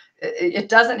walk. It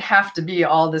doesn't have to be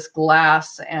all this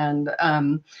glass and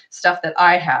stuff that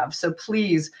I have. So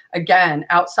please, again,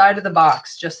 outside of the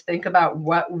box, just think about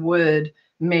what would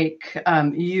make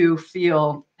you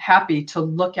feel happy to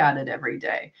look at it every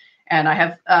day. And I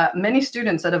have many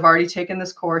students that have already taken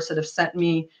this course that have sent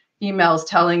me emails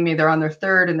telling me they're on their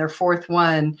third and their fourth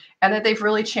one, and that they've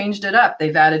really changed it up.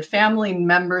 They've added family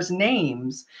members'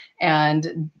 names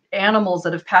and animals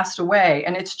that have passed away.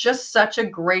 And it's just such a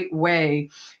great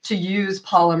way to use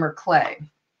polymer clay.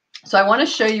 So I want to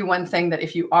show you one thing that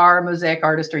if you are a mosaic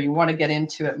artist or you want to get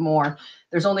into it more,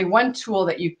 there's only one tool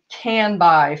that you can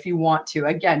buy if you want to.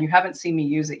 Again, you haven't seen me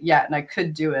use it yet, and I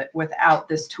could do it without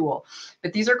this tool.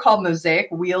 But these are called Mosaic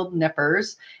wheeled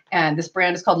nippers, and this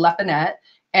brand is called Lepinette.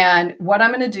 And what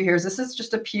I'm going to do here is, this is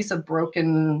just a piece of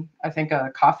broken, I think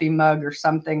a coffee mug or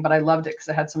something, but I loved it because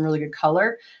it had some really good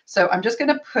color. So I'm just going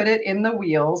to put it in the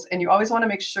wheels, and you always want to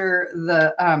make sure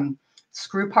the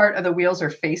screw part of the wheels are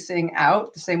facing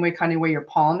out the same way, kind of where your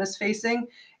palm is facing.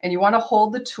 And you want to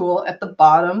hold the tool at the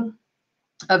bottom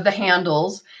of the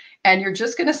handles, and you're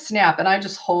just going to snap. And I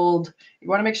just hold, you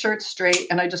want to make sure it's straight,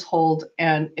 and I just hold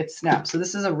and it snaps. So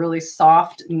this is a really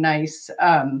soft, nice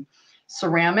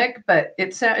ceramic, but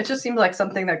it just seemed like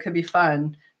something that could be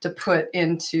fun to put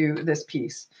into this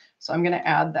piece. So I'm going to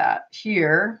add that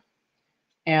here.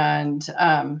 And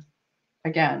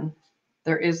again,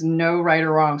 there is no right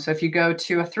or wrong. So if you go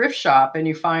to a thrift shop and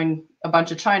you find a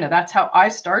bunch of china, that's how I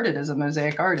started as a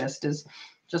mosaic artist, is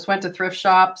just went to thrift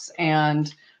shops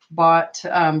and bought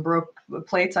broke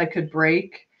plates I could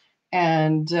break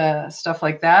and stuff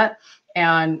like that.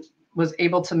 And was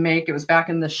able to make, it was back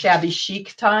in the shabby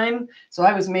chic time. So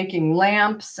I was making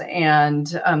lamps and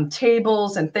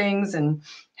tables and things, and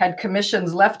had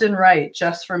commissions left and right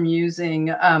just from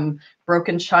using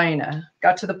broken china.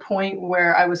 Got to the point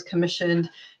where I was commissioned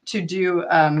to do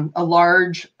a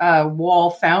large wall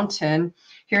fountain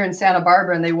here in Santa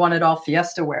Barbara, and they wanted all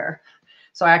Fiesta ware.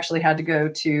 So I actually had to go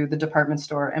to the department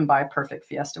store and buy perfect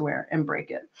Fiesta ware and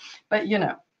break it. But you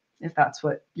know, if that's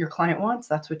what your client wants,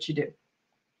 that's what you do.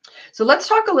 So let's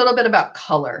talk a little bit about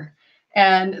color.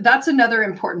 And that's another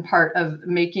important part of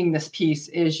making this piece,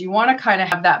 is you want to kind of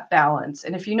have that balance.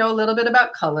 And if you know a little bit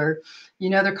about color, you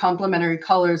know they're complementary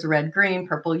colors: red, green,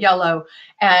 purple, yellow.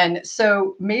 And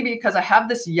so maybe because I have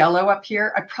this yellow up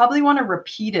here, I probably want to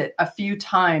repeat it a few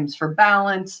times for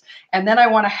balance. And then I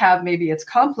want to have maybe its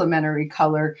complementary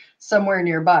color somewhere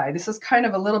nearby. This is kind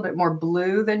of a little bit more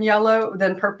blue than yellow,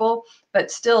 than purple,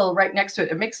 but still right next to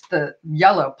it, it makes the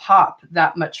yellow pop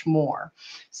that much more.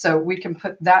 So we can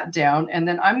put that down. And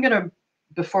then I'm going to,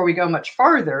 before we go much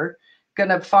farther, going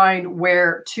to find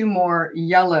where two more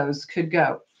yellows could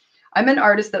go. I'm an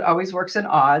artist that always works in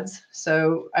odds.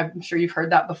 So I'm sure you've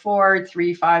heard that before,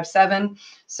 3, 5, 7.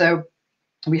 So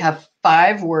we have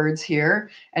 5 words here.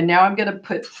 And now I'm going to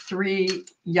put 3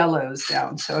 yellows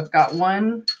down. So I've got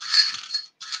one,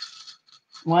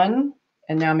 and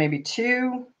now maybe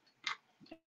 2,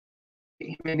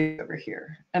 maybe over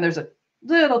here. And there's a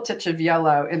little touch of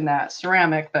yellow in that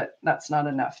ceramic, but that's not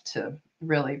enough to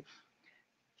really.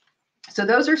 So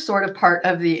those are sort of part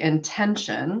of the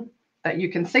intention that you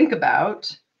can think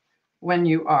about when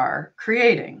you are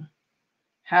creating,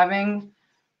 having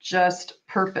just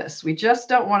purpose. We just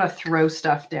don't want to throw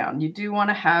stuff down. You do want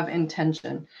to have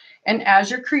intention. And as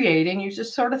you're creating, you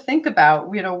just sort of think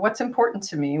about, you know, what's important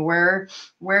to me? Where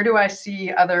do I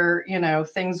see other, you know,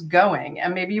 things going?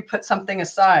 And maybe you put something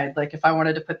aside. Like if I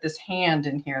wanted to put this hand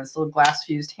in here, this little glass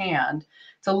fused hand,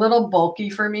 it's a little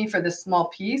bulky for me for this small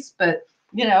piece, but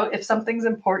you know, if something's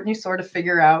important, you sort of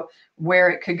figure out where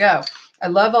it could go. I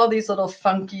love all these little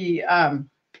funky, I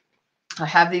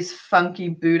have these funky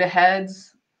Buddha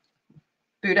heads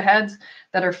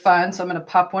that are fun. So I'm going to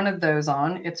pop one of those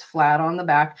on. It's flat on the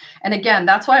back. And again,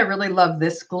 that's why I really love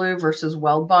this glue versus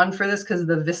Weld Bond for this, because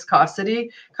the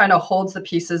viscosity kind of holds the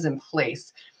pieces in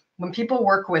place. When people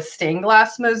work with stained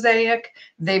glass mosaic,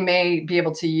 they may be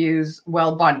able to use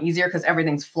Weld Bond easier because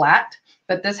everything's flat.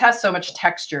 But this has so much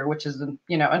texture, which is,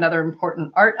 you know, another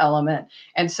important art element.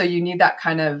 And so you need that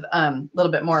kind of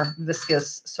little bit more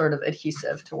viscous sort of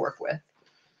adhesive to work with.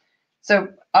 So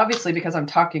obviously, because I'm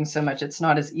talking so much, it's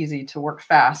not as easy to work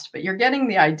fast, but you're getting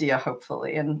the idea,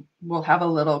 hopefully. And we'll have a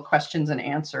little questions and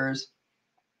answers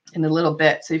in a little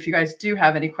bit. So if you guys do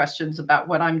have any questions about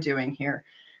what I'm doing here,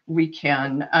 we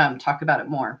can talk about it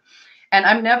more. And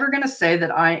I'm never going to say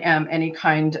that I am any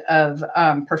kind of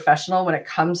professional when it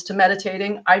comes to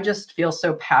meditating. I just feel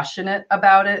so passionate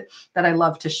about it that I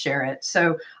love to share it.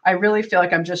 So I really feel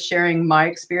like I'm just sharing my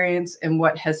experience and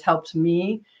what has helped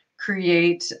me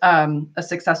create a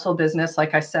successful business.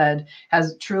 Like I said,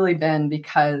 has truly been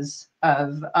because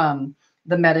of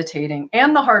the meditating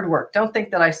and the hard work. Don't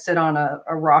think that I sit on a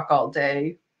rock all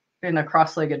day in a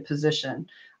cross-legged position.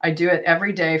 I do it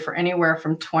every day for anywhere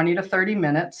from 20 to 30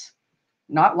 minutes,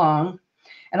 not long.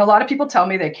 And a lot of people tell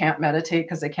me they can't meditate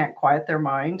because they can't quiet their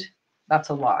mind. That's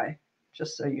a lie,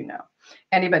 just so you know.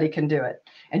 Anybody can do it.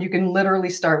 And you can literally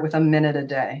start with a minute a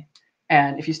day.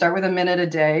 And if you start with a minute a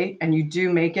day and you do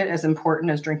make it as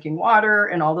important as drinking water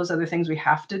and all those other things we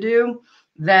have to do,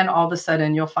 then all of a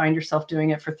sudden you'll find yourself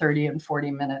doing it for 30 and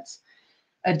 40 minutes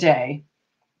a day.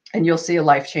 And you'll see a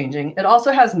life changing. It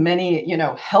also has many,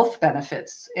 health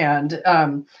benefits. And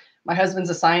my husband's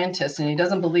a scientist and he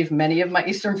doesn't believe many of my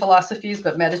Eastern philosophies,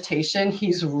 but meditation,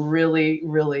 he's really,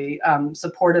 really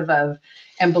supportive of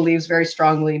and believes very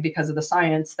strongly because of the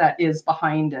science that is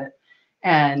behind it.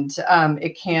 And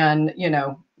it can,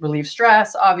 relieve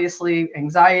stress, obviously,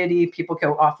 anxiety. People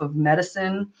go off of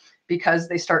medicine because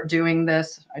they start doing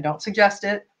this. I don't suggest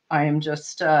it. I am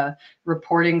just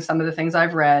reporting some of the things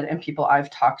I've read and people I've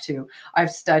talked to.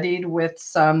 I've studied with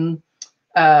some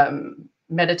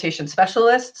meditation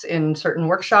specialists in certain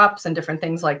workshops and different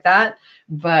things like that.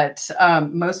 But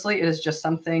mostly it is just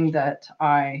something that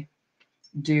I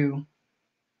do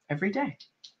every day.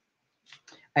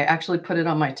 I actually put it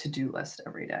on my to-do list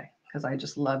every day because I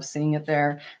just love seeing it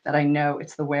there, that I know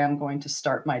it's the way I'm going to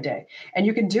start my day. And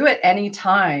you can do it any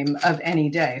time of any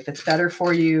day. If it's better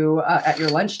for you at your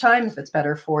lunchtime, if it's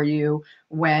better for you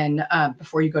when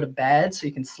before you go to bed so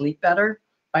you can sleep better,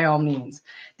 by all means.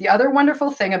 The other wonderful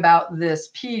thing about this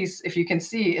piece, if you can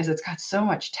see, is it's got so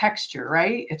much texture,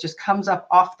 right? It just comes up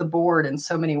off the board in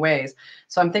so many ways.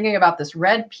 So I'm thinking about this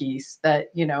red piece that,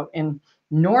 in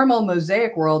normal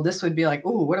Mosaic world, this would be like,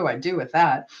 ooh, what do I do with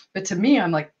that? But to me,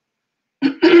 I'm like,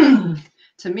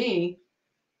 to me,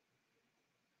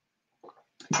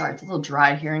 sorry, it's a little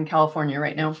dry here in California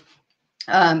right now.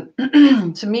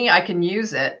 To me, I can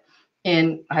use it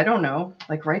in, I don't know,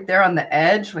 like right there on the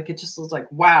edge. Like it just looks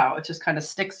like, wow, it just kind of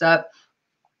sticks up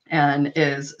and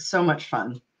is so much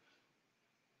fun.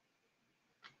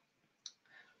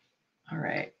 All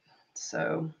right,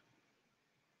 so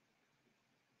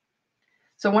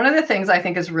one of the things I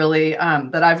think is really,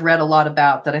 that I've read a lot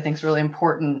about, that I think is really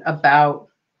important about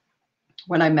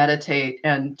when I meditate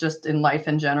and just in life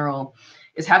in general,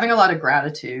 is having a lot of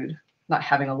gratitude. Not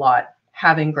having a lot,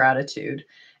 having gratitude.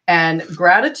 And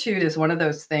gratitude is one of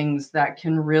those things that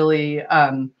can really,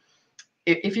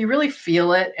 if you really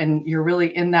feel it and you're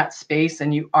really in that space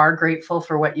and you are grateful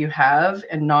for what you have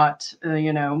and not,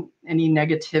 any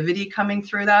negativity coming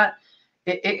through that,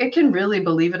 it can really,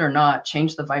 believe it or not,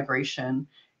 change the vibration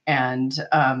and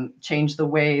change the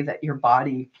way that your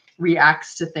body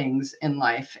reacts to things in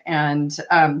life. And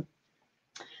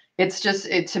it's just,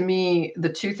 to me, the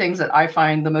two things that I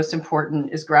find the most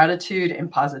important is gratitude and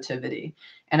positivity.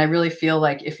 And I really feel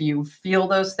like if you feel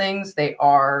those things, they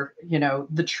are,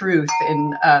 the truth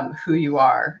in who you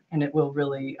are, and it will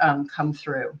really come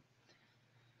through.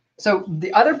 So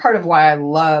the other part of why I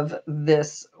love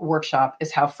this workshop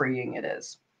is how freeing it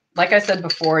is. Like I said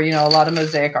before, a lot of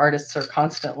Mosaic artists are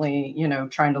constantly,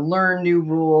 trying to learn new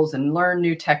rules and learn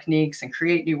new techniques and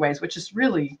create new ways, which is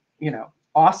really,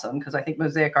 awesome, because I think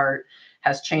Mosaic art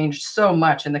has changed so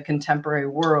much in the contemporary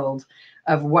world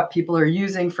of what people are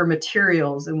using for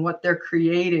materials and what they're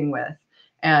creating with.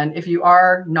 And if you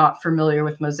are not familiar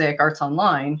with Mosaic Arts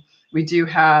Online, we do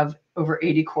have over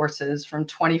 80 courses from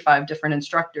 25 different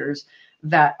instructors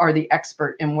that are the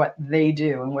expert in what they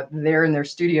do and what they're in their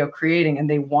studio creating, and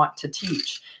they want to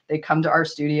teach. They come to our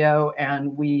studio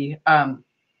and we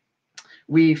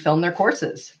film their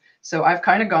courses. So I've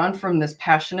kind of gone from this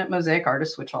passionate Mosaic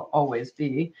artist, which I'll always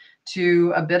be,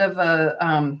 to a bit of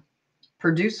a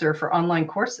producer for online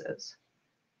courses.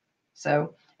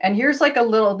 So, and here's like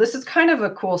this is kind of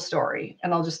a cool story.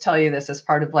 And I'll just tell you this as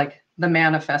part of like the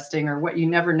manifesting, or what you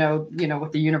never know,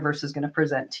 what the universe is going to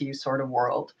present to you sort of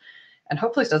world. And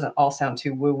hopefully this doesn't all sound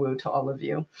too woo-woo to all of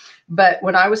you. But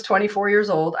when I was 24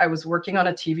 years old, I was working on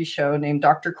a TV show named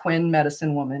Dr. Quinn,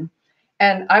 Medicine Woman.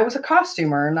 And I was a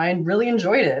costumer and I really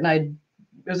enjoyed it. And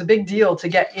it was a big deal to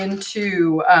get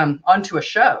into onto a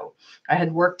show. I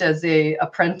had worked as a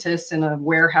apprentice in a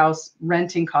warehouse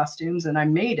renting costumes, and I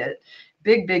made it.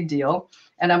 Big deal.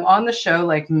 And I'm on the show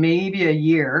like maybe a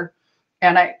year.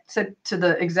 And I said to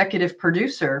the executive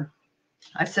producer,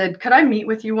 I said, could I meet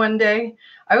with you one day?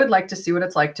 I would like to see what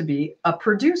it's like to be a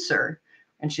producer.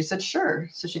 And she said, sure.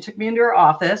 So she took me into her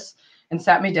office and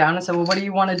sat me down and said, well, what do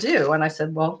you want to do? And I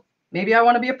said, well, maybe I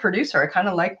want to be a producer. I kind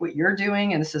of like what you're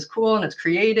doing, and this is cool, and it's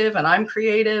creative, and I'm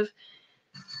creative.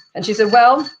 And she said,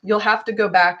 well, you'll have to go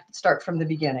back, start from the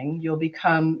beginning. You'll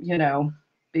become,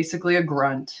 basically a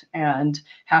grunt and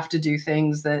have to do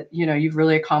things that, you've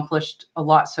really accomplished a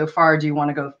lot so far. Do you want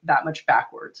to go that much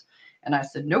backwards? And I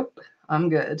said, nope, I'm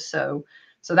good. So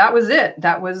that was it.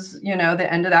 That was, the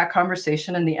end of that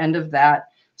conversation and the end of that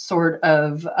sort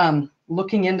of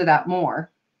looking into that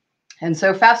more. And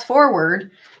so fast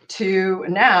forward to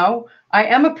now, I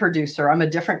am a producer. I'm a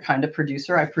different kind of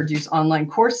producer. I produce online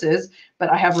courses, but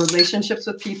I have relationships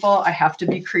with people. I have to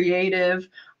be creative.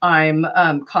 I'm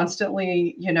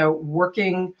constantly,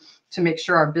 working to make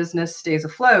sure our business stays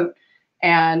afloat.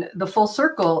 And the full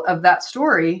circle of that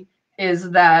story is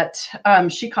that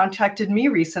she contacted me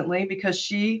recently because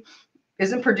she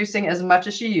isn't producing as much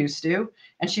as she used to,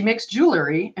 and she makes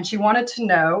jewelry, and she wanted to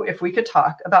know if we could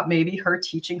talk about maybe her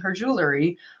teaching her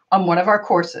jewelry on one of our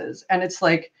courses. And it's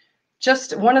like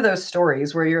just one of those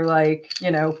stories where you're like,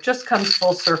 just comes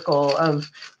full circle of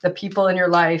the people in your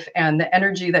life and the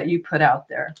energy that you put out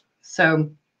there. So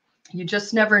you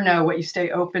just never know what you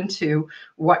stay open to,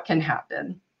 what can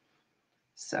happen.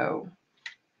 So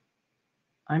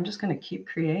I'm just going to keep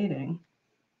creating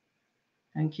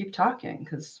and keep talking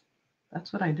because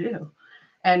that's what I do.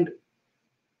 And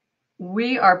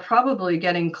we are probably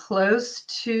getting close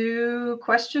to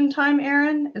question time,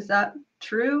 Aaron. Is that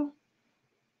true?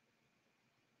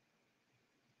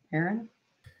 Aaron?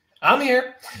 I'm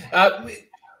here.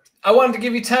 I wanted to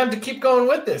give you time to keep going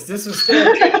with this. This was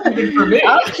fantastic for me.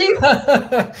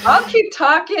 I'll keep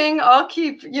talking. I'll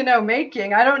keep,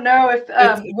 making. I don't know if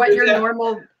what your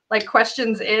normal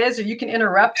questions is, or you can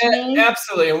interrupt me.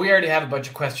 Absolutely. And we already have a bunch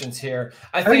of questions here.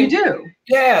 I think, you do?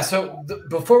 Yeah. So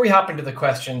before we hop into the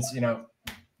questions,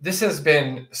 this has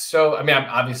been I'm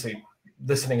obviously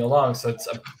listening along. So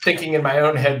I'm thinking in my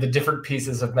own head, the different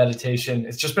pieces of meditation.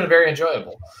 It's just been very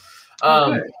enjoyable.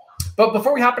 But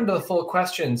before we hop into the full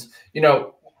questions,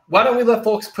 why don't we let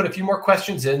folks put a few more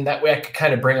questions in? That way I could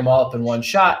kind of bring them all up in one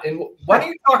shot. And why don't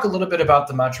you talk a little bit about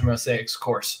the Mantra Mosaics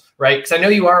course, right? Because I know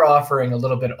you are offering a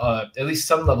little bit, at least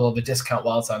some level of a discount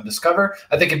while it's on Discover.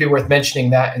 I think it'd be worth mentioning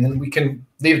that. And then we can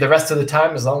leave the rest of the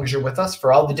time, as long as you're with us,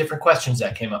 for all the different questions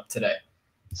that came up today.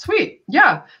 Sweet.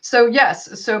 Yeah. So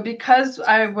yes. So because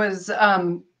I was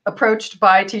approached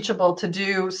by Teachable to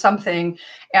do something,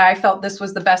 I felt this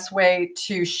was the best way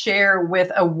to share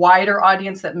with a wider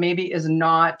audience that maybe is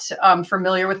not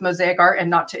familiar with mosaic art, and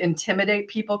not to intimidate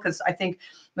people, because I think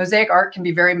mosaic art can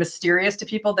be very mysterious to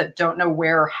people that don't know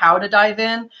where or how to dive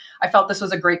in. I felt this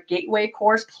was a great gateway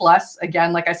course. Plus,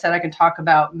 again, like I said, I can talk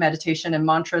about meditation and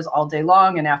mantras all day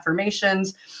long and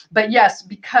affirmations. But yes,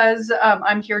 because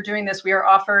I'm here doing this, we are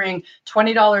offering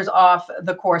 $20 off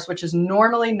the course, which is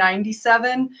normally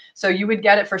 $97. So you would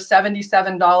get it for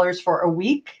 $77 for a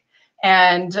week.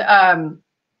 And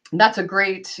that's a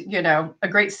great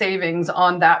savings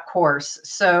on that course.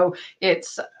 So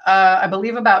it's, I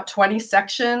believe, about 20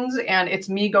 sections, and it's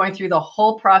me going through the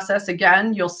whole process.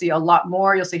 Again, you'll see a lot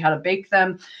more. You'll see how to bake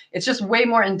them. It's just way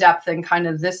more in depth than kind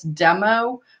of this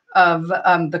demo of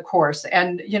the course.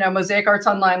 And, Mosaic Arts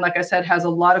Online, like I said, has a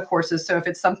lot of courses. So if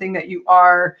it's something that you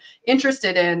are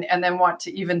interested in and then want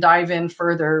to even dive in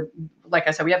further, like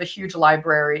I said, we have a huge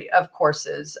library of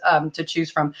courses to choose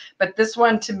from. But this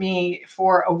one, to me,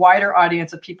 for a wider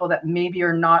audience of people that maybe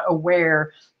are not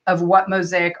aware of what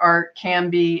mosaic art can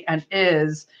be and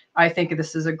is, I think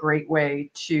this is a great way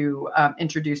to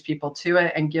introduce people to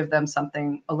it and give them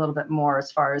something a little bit more as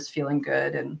far as feeling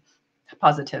good and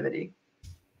positivity.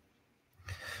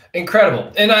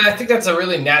 Incredible. And I think that's a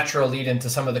really natural lead into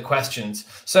some of the questions.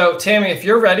 So Tami, if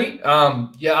you're ready,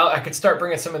 I could start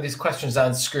bringing some of these questions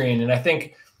on screen. And I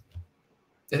think,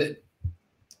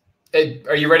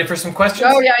 are you ready for some questions?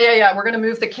 Oh, yeah. We're going to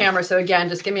move the camera. So again,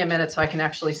 just give me a minute so I can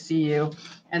actually see you.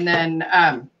 And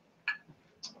then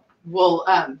we'll,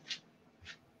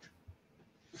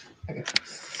 okay.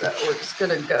 So we're just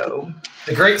going to go.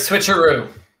 The great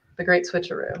switcheroo. The great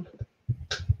switcheroo.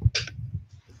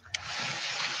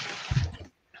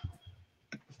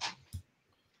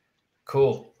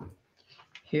 Cool.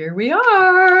 Here we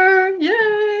are.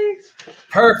 Yay.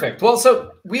 Perfect. Well,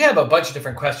 so we have a bunch of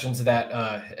different questions that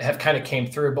have kind of came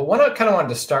through, but one I kind of wanted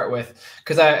to start with,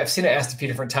 because I've seen it asked a few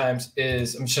different times,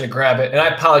 is I'm just going to grab it. And I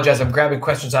apologize, I'm grabbing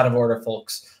questions out of order,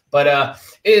 folks. But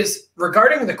is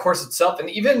regarding the course itself and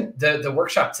even the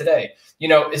workshop today,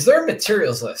 is there a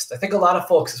materials list? I think a lot of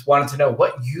folks wanted to know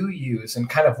what you use and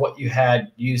kind of what you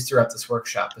had used throughout this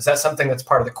workshop. Is that something that's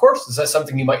part of the course? Is that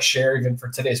something you might share even for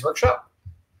today's workshop?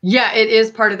 Yeah, it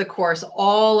is part of the course.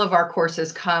 All of our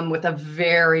courses come with a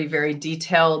very, very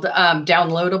detailed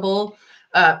downloadable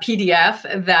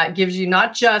PDF that gives you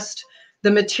not just the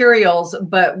materials,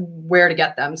 but where to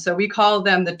get them. So we call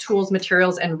them the tools,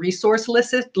 materials, and resource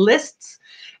lists.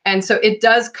 And so it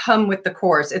does come with the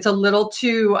course. It's a little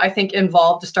too, I think,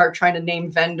 involved to start trying to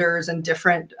name vendors and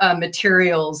different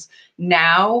materials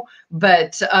now,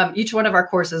 but each one of our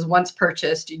courses, once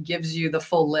purchased, gives you the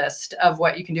full list of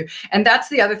what you can do. And that's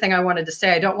the other thing I wanted to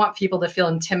say. I don't want people to feel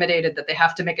intimidated that they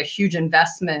have to make a huge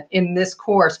investment in this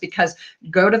course, because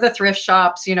go to the thrift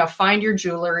shops, you know, find your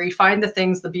jewelry, find the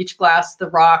things, the beach glass, the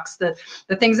rocks, the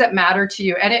things that matter to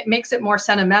you. And it makes it more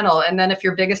sentimental. And then if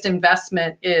your biggest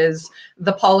investment is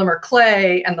the polymer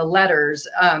clay and the letters,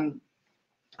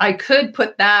 I could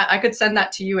send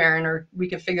that to you, Aaron, or we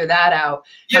could figure that out,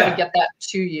 how to get that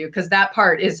to you, because that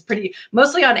part is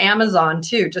mostly on Amazon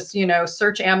too. Just, you know,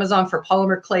 search Amazon for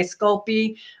polymer clay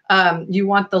Sculpey. You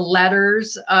want the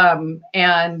letters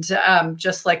and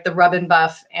just like the rub and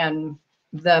buff and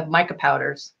the mica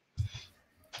powders.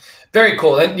 Very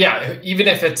cool. And yeah, even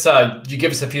if it's you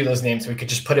give us a few of those names, we could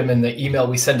just put them in the email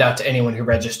we send out to anyone who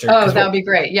registered. Oh, that would be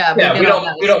great. Yeah,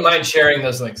 we don't mind sharing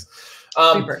those links.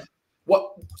 Super.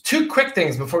 Two quick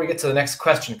things before we get to the next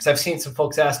question, because I've seen some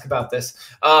folks ask about this.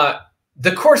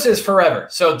 The course is forever.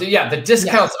 So the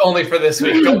discount's only for this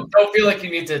week. Don't feel like you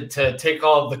need to take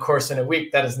all of the course in a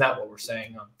week. That is not what we're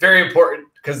saying. Very important,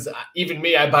 because even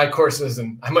me, I buy courses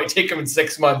and I might take them in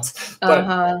 6 months, but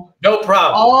no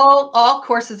problem. All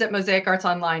courses at Mosaic Arts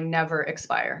Online never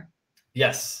expire.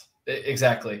 Yes,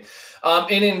 exactly.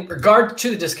 And in regard to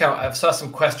the discount, I've saw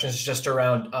some questions just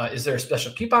around, is there a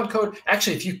special coupon code?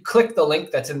 Actually, if you click the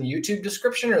link that's in the YouTube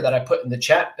description or that I put in the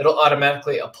chat, it'll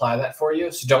automatically apply that for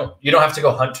you. So you don't have to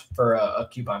go hunt for a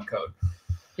coupon code.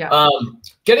 Yeah.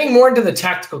 Getting more into the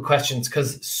tactical questions,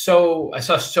 because I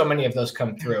saw so many of those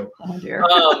come through. Oh dear.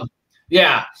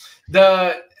 Yeah.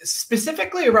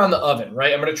 Specifically around the oven,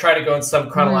 right? I'm going to try to go in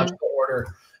some chronological order.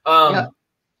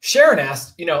 Sharon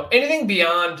asked, you know, anything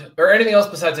beyond or anything else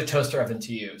besides a toaster oven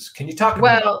to use? Can you talk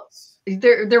about this?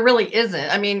 There really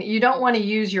isn't. I mean, you don't want to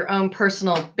use your own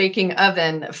personal baking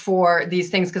oven for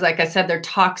these things because, like I said, they're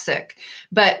toxic.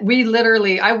 But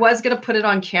I was going to put it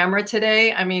on camera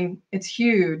today. I mean, it's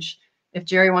huge. If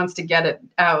Jerry wants to get it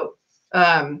out.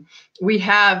 I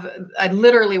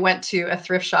literally went to a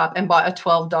thrift shop and bought a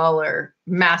 $12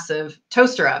 massive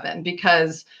toaster oven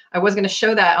because I was going to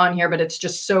show that on here, but it's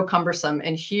just so cumbersome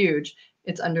and huge.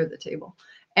 It's under the table.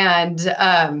 And,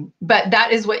 but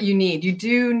that is what you need. You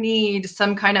do need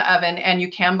some kind of oven, and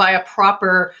you can buy a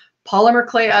proper polymer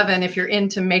clay oven if you're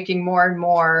into making more and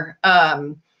more,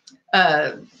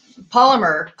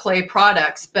 polymer clay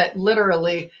products. But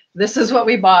literally, this is what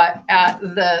we bought at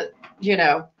the,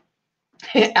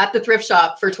 at the thrift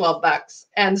shop for $12.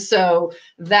 And so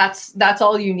that's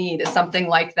all you need is something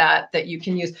like that you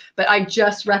can use. But I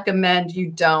just recommend you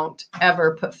don't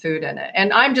ever put food in it.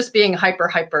 And I'm just being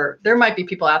hyper. There might be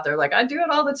people out there like, I do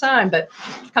it all the time, but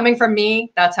coming from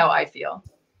me, that's how I feel.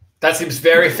 That seems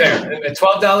very fair. A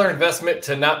 $12 investment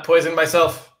to not poison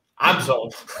myself, I'm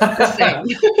sold. Same.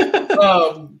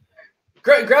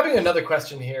 Grabbing another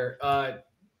question here.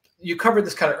 You covered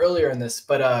this kind of earlier in this,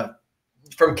 but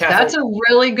from Kathy. That's a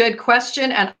really good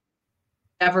question, and I've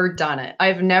never done it.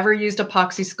 I've never used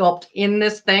epoxy sculpt in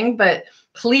this thing, but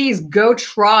please go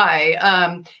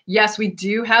try. Yes, we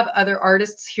do have other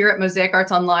artists here at Mosaic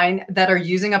Arts Online that are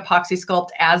using epoxy sculpt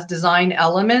as design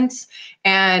elements,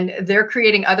 and they're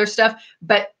creating other stuff,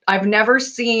 but I've never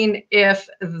seen if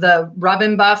the rub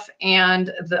and buff and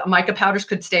the mica powders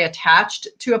could stay attached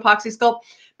to epoxy sculpt.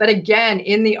 But again,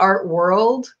 in the art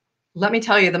world, let me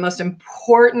tell you, the most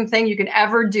important thing you can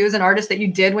ever do as an artist that you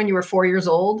did when you were 4 years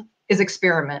old is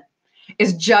experiment,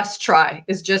 is just try,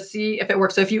 is just see if it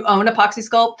works. So if you own epoxy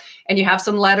sculpt and you have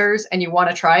some letters and you want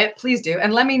to try it, please do.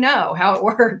 And let me know how it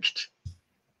worked.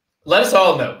 Let us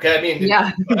all know. Okay. I mean,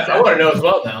 yeah, exactly. I want to know as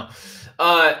well now.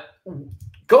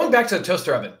 Going back to the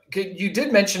toaster oven, you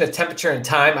did mention a temperature and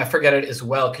time. I forget it as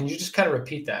well. Can you just kind of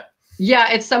repeat that?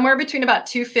 Yeah, it's somewhere between about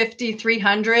 250,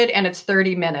 300, and it's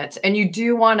 30 minutes. And you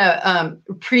do want to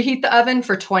preheat the oven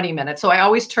for 20 minutes. So I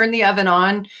always turn the oven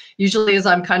on, usually as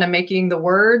I'm kind of making the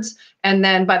words. And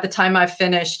then by the time I've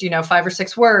finished, 5 or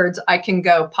 6 words, I can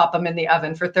go pop them in the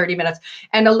oven for 30 minutes.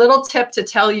 And a little tip to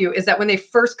tell you is that when they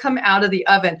first come out of the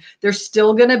oven, they're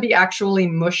still going to be actually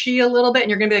mushy a little bit. And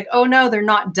you're going to be like, oh no, they're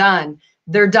not done.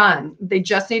 They're done. They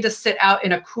just need to sit out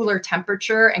in a cooler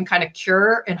temperature and kind of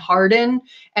cure and harden,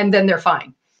 and then they're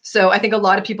fine. So I think a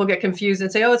lot of people get confused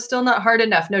and say, oh, it's still not hard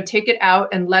enough. No, take it out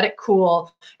and let it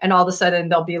cool. And all of a sudden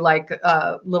they'll be like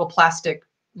little plastic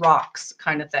rocks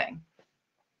kind of thing.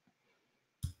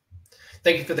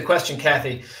 Thank you for the question,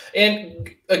 Kathy. And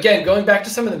again, going back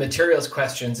to some of the materials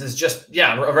questions is just,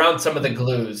 around some of the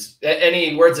glues.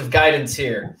 Any words of guidance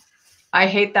here? I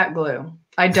hate that glue.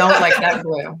 I don't like that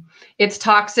glue. It's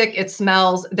toxic. It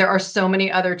smells. There are so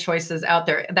many other choices out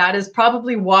there. That is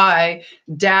probably why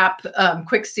DAP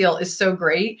Quick Seal is so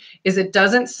great, is it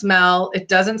doesn't smell, it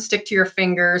doesn't stick to your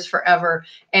fingers forever.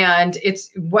 And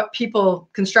it's what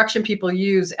construction people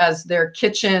use as their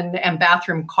kitchen and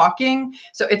bathroom caulking.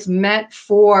 So it's meant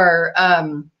for,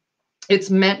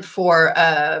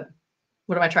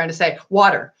 what am I trying to say?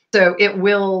 Water. So it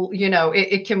will,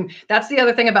 it can, that's the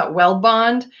other thing about Weld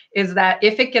Bond, is that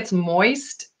if it gets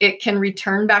moist, it can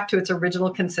return back to its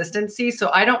original consistency. So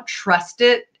I don't trust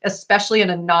it, especially in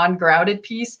a non-grouted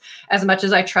piece, as much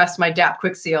as I trust my DAP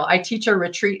Quick Seal. I teach a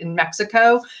retreat in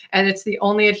Mexico, and it's the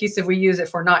only adhesive we use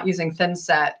if we're not using thin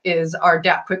set is our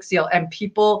DAP Quick Seal, and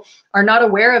people are not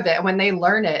aware of it. And when they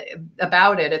learn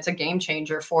about it, it's a game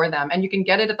changer for them. And you can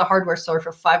get it at the hardware store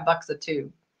for $5 a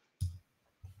tube.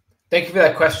 Thank you for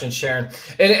that question, Sharon.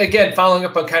 And again, following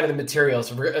up on kind of the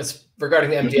materials regarding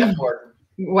the MDF board.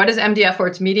 What is MDF board?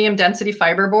 It's medium density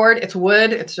fiber board. It's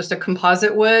wood. It's just a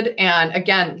composite wood. And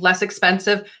again, less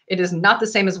expensive. It is not the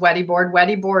same as Weddy board.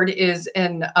 Weddy board is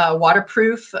an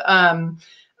waterproof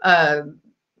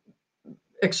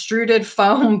extruded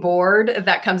foam board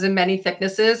that comes in many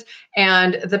thicknesses.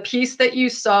 And the piece that you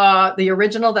saw, the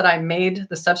original that I made,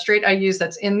 the substrate I used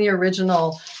that's in the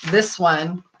original, this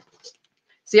one,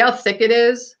 see how thick it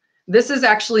is? This is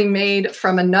actually made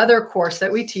from another course that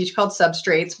we teach called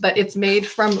Substrates, but it's made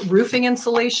from roofing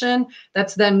insulation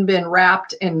that's then been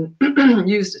wrapped and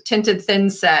used tinted thin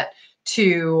set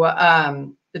to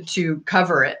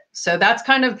cover it. So that's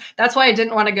why I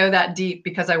didn't want to go that deep,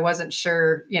 because I wasn't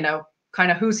sure,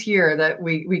 kind of who's here, that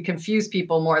we confuse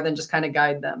people more than just kind of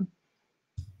guide them.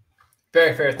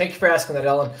 Very fair. Thank you for asking that,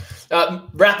 Ellen.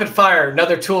 Rapid fire,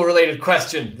 another tool related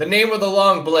question. The name of the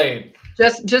long blade.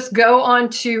 Just go on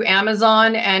to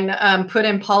Amazon and put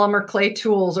in polymer clay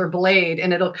tools or blade,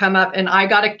 and it'll come up. And I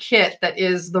got a kit that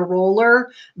is the roller,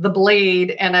 the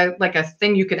blade, and a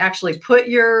thing you can actually put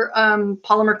your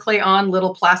polymer clay on,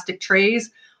 little plastic trays.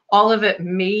 All of it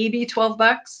maybe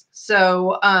 $12.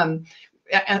 So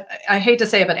I hate to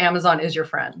say it, but Amazon is your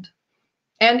friend.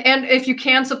 And if you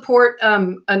can support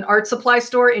an art supply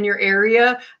store in your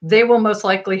area, they will most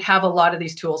likely have a lot of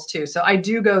these tools too. So I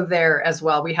do go there as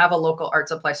well. We have a local art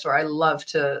supply store I love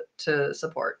to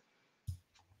support.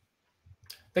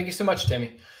 Thank you so much,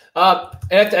 Tami.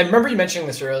 And I remember you mentioning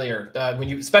this earlier,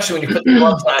 especially when you put the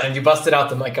gloves on and you busted out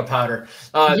the mica powder.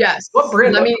 Yes. What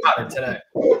brand of powder today?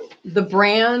 The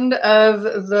brand of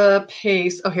the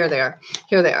paste. Oh, here they are.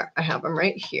 Here they are. I have them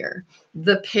right here.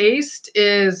 The paste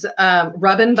is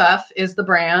Rub and Buff is the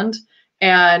brand,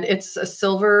 and it's a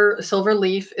silver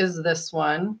leaf is this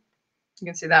one. You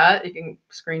can see that. You can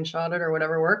screenshot it or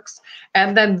whatever works.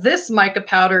 And then this mica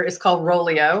powder is called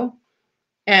Rolio.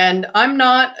 And I'm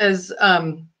not as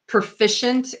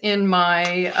proficient in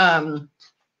my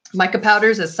mica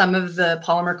powders as some of the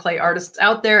polymer clay artists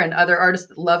out there, and other artists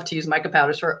that love to use mica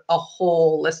powders for a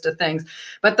whole list of things.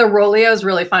 But the Rolio is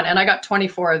really fun, and I got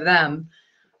 24 of them.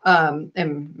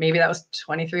 And maybe that was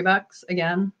 $23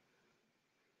 again.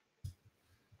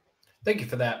 Thank you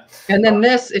for that. And then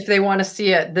this, if they want to see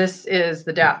it, this is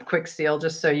the DAP Quick Seal,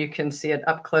 just so you can see it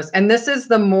up close. And this is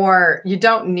the more, you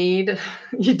don't need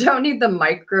the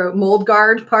micro mold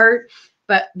guard part,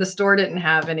 but the store didn't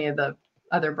have any of the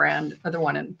other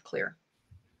one in clear.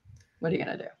 What are you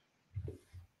going to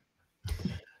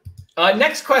do?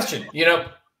 Next question.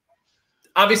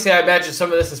 Obviously, I imagine some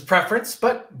of this is preference,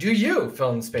 but do you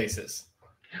fill in spaces?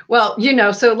 Well,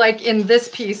 so like in this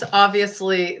piece,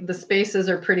 obviously the spaces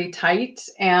are pretty tight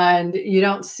and you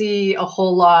don't see a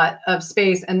whole lot of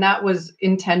space, and that was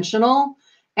intentional.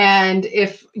 And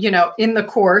if, in the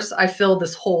course, I filled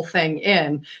this whole thing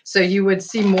in. So you would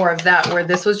see more of that, where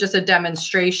this was just a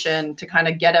demonstration to kind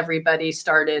of get everybody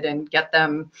started and get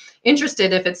them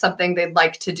interested if it's something they'd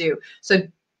like to do. So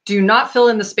do not fill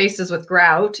in the spaces with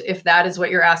grout if that is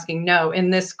what you're asking. No, in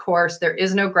this course, there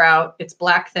is no grout. It's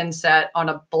black thin set on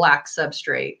a black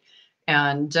substrate.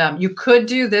 And you could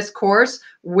do this course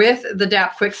with the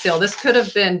DAP Quick Seal. This could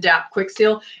have been DAP Quick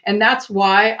Seal. And that's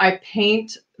why I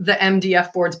paint the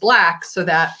MDF boards black, so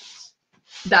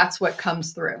that's what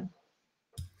comes through.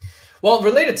 Well,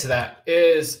 related to that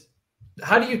is,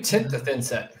 how do you tint the thin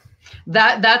set?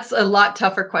 That's a lot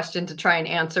tougher question to try and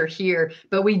answer here,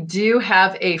 but we do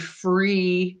have a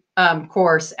free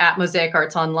course at Mosaic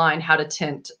Arts Online, how to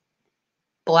tint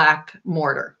black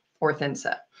mortar or thin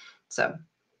set. So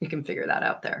you can figure that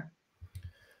out there.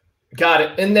 Got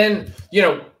it. And then,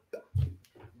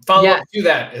 follow up to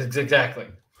that. Exactly.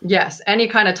 Yes, any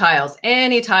kind of tiles,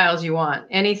 any tiles you want,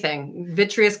 anything,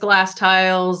 vitreous glass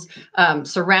tiles,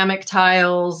 ceramic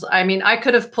tiles. I mean, I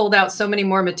could have pulled out so many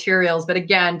more materials, but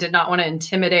again, did not want to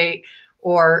intimidate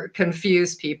or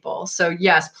confuse people. So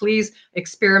yes, please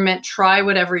experiment, try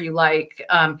whatever you like.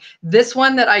 This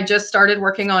one that I just started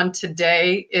working on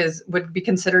today would be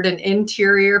considered an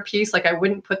interior piece. Like I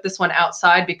wouldn't put this one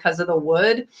outside because of the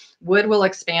wood. Wood will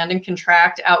expand and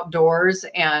contract outdoors,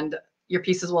 and your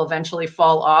pieces will eventually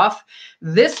fall off.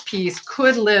 This piece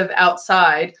could live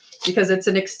outside because it's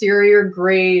an exterior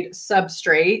grade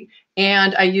substrate,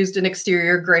 and I used an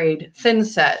exterior grade thin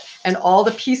set. And all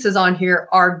the pieces on here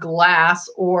are glass,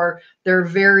 or they're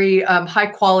very high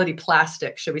quality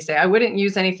plastic, should we say. I wouldn't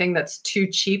use anything that's too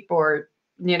cheap or,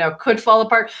 you know, could fall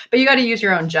apart, but you got to use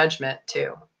your own judgment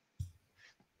too.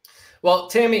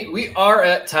 Well, Tami, we are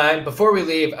at time. Before we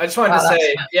leave, I just wanted to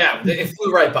say, yeah, it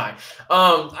flew right by.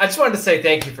 I just wanted to say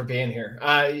thank you for being here.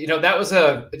 You know, that was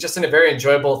just a very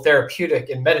enjoyable,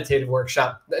 therapeutic, and meditative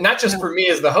workshop, not just for me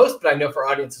as the host, but I know for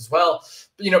audience as well.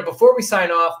 But, you know, before we sign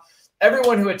off,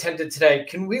 everyone who attended today,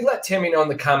 can we let Tami know in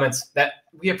the comments that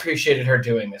we appreciated her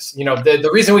doing this? You know, the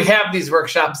reason we have these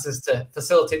workshops is to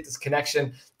facilitate this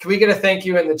connection. Can we get a thank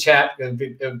you in the chat?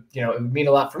 You know, it would mean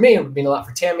a lot for me. It would mean a lot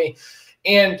for Tami.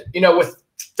 And, you know, with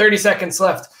 30 seconds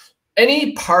left,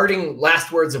 any parting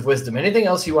last words of wisdom, anything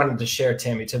else you wanted to share,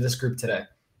 Tami, to this group today?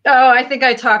 Oh, I think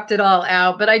I talked it all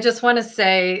out, but I just want to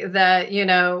say that, you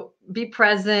know, be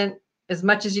present as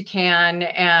much as you can.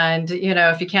 And, you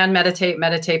know, if you can meditate,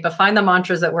 but find the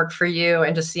mantras that work for you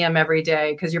and just see them every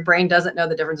day, because your brain doesn't know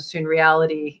the difference between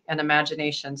reality and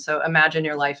imagination. So imagine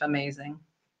your life amazing.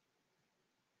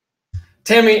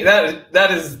 Tami,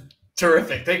 that is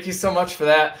terrific. Thank you so much for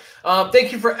that.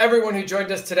 Thank you for everyone who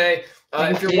joined us today.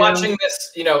 If you're watching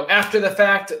this, you know, after the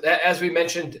fact, as we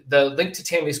mentioned, the link to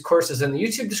Tami's course is in the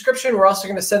YouTube description. We're also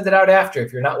going to send it out after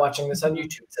if you're not watching this on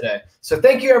YouTube today. So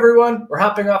thank you, everyone. We're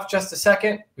hopping off just a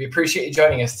second. We appreciate you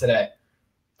joining us today.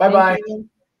 Bye-bye.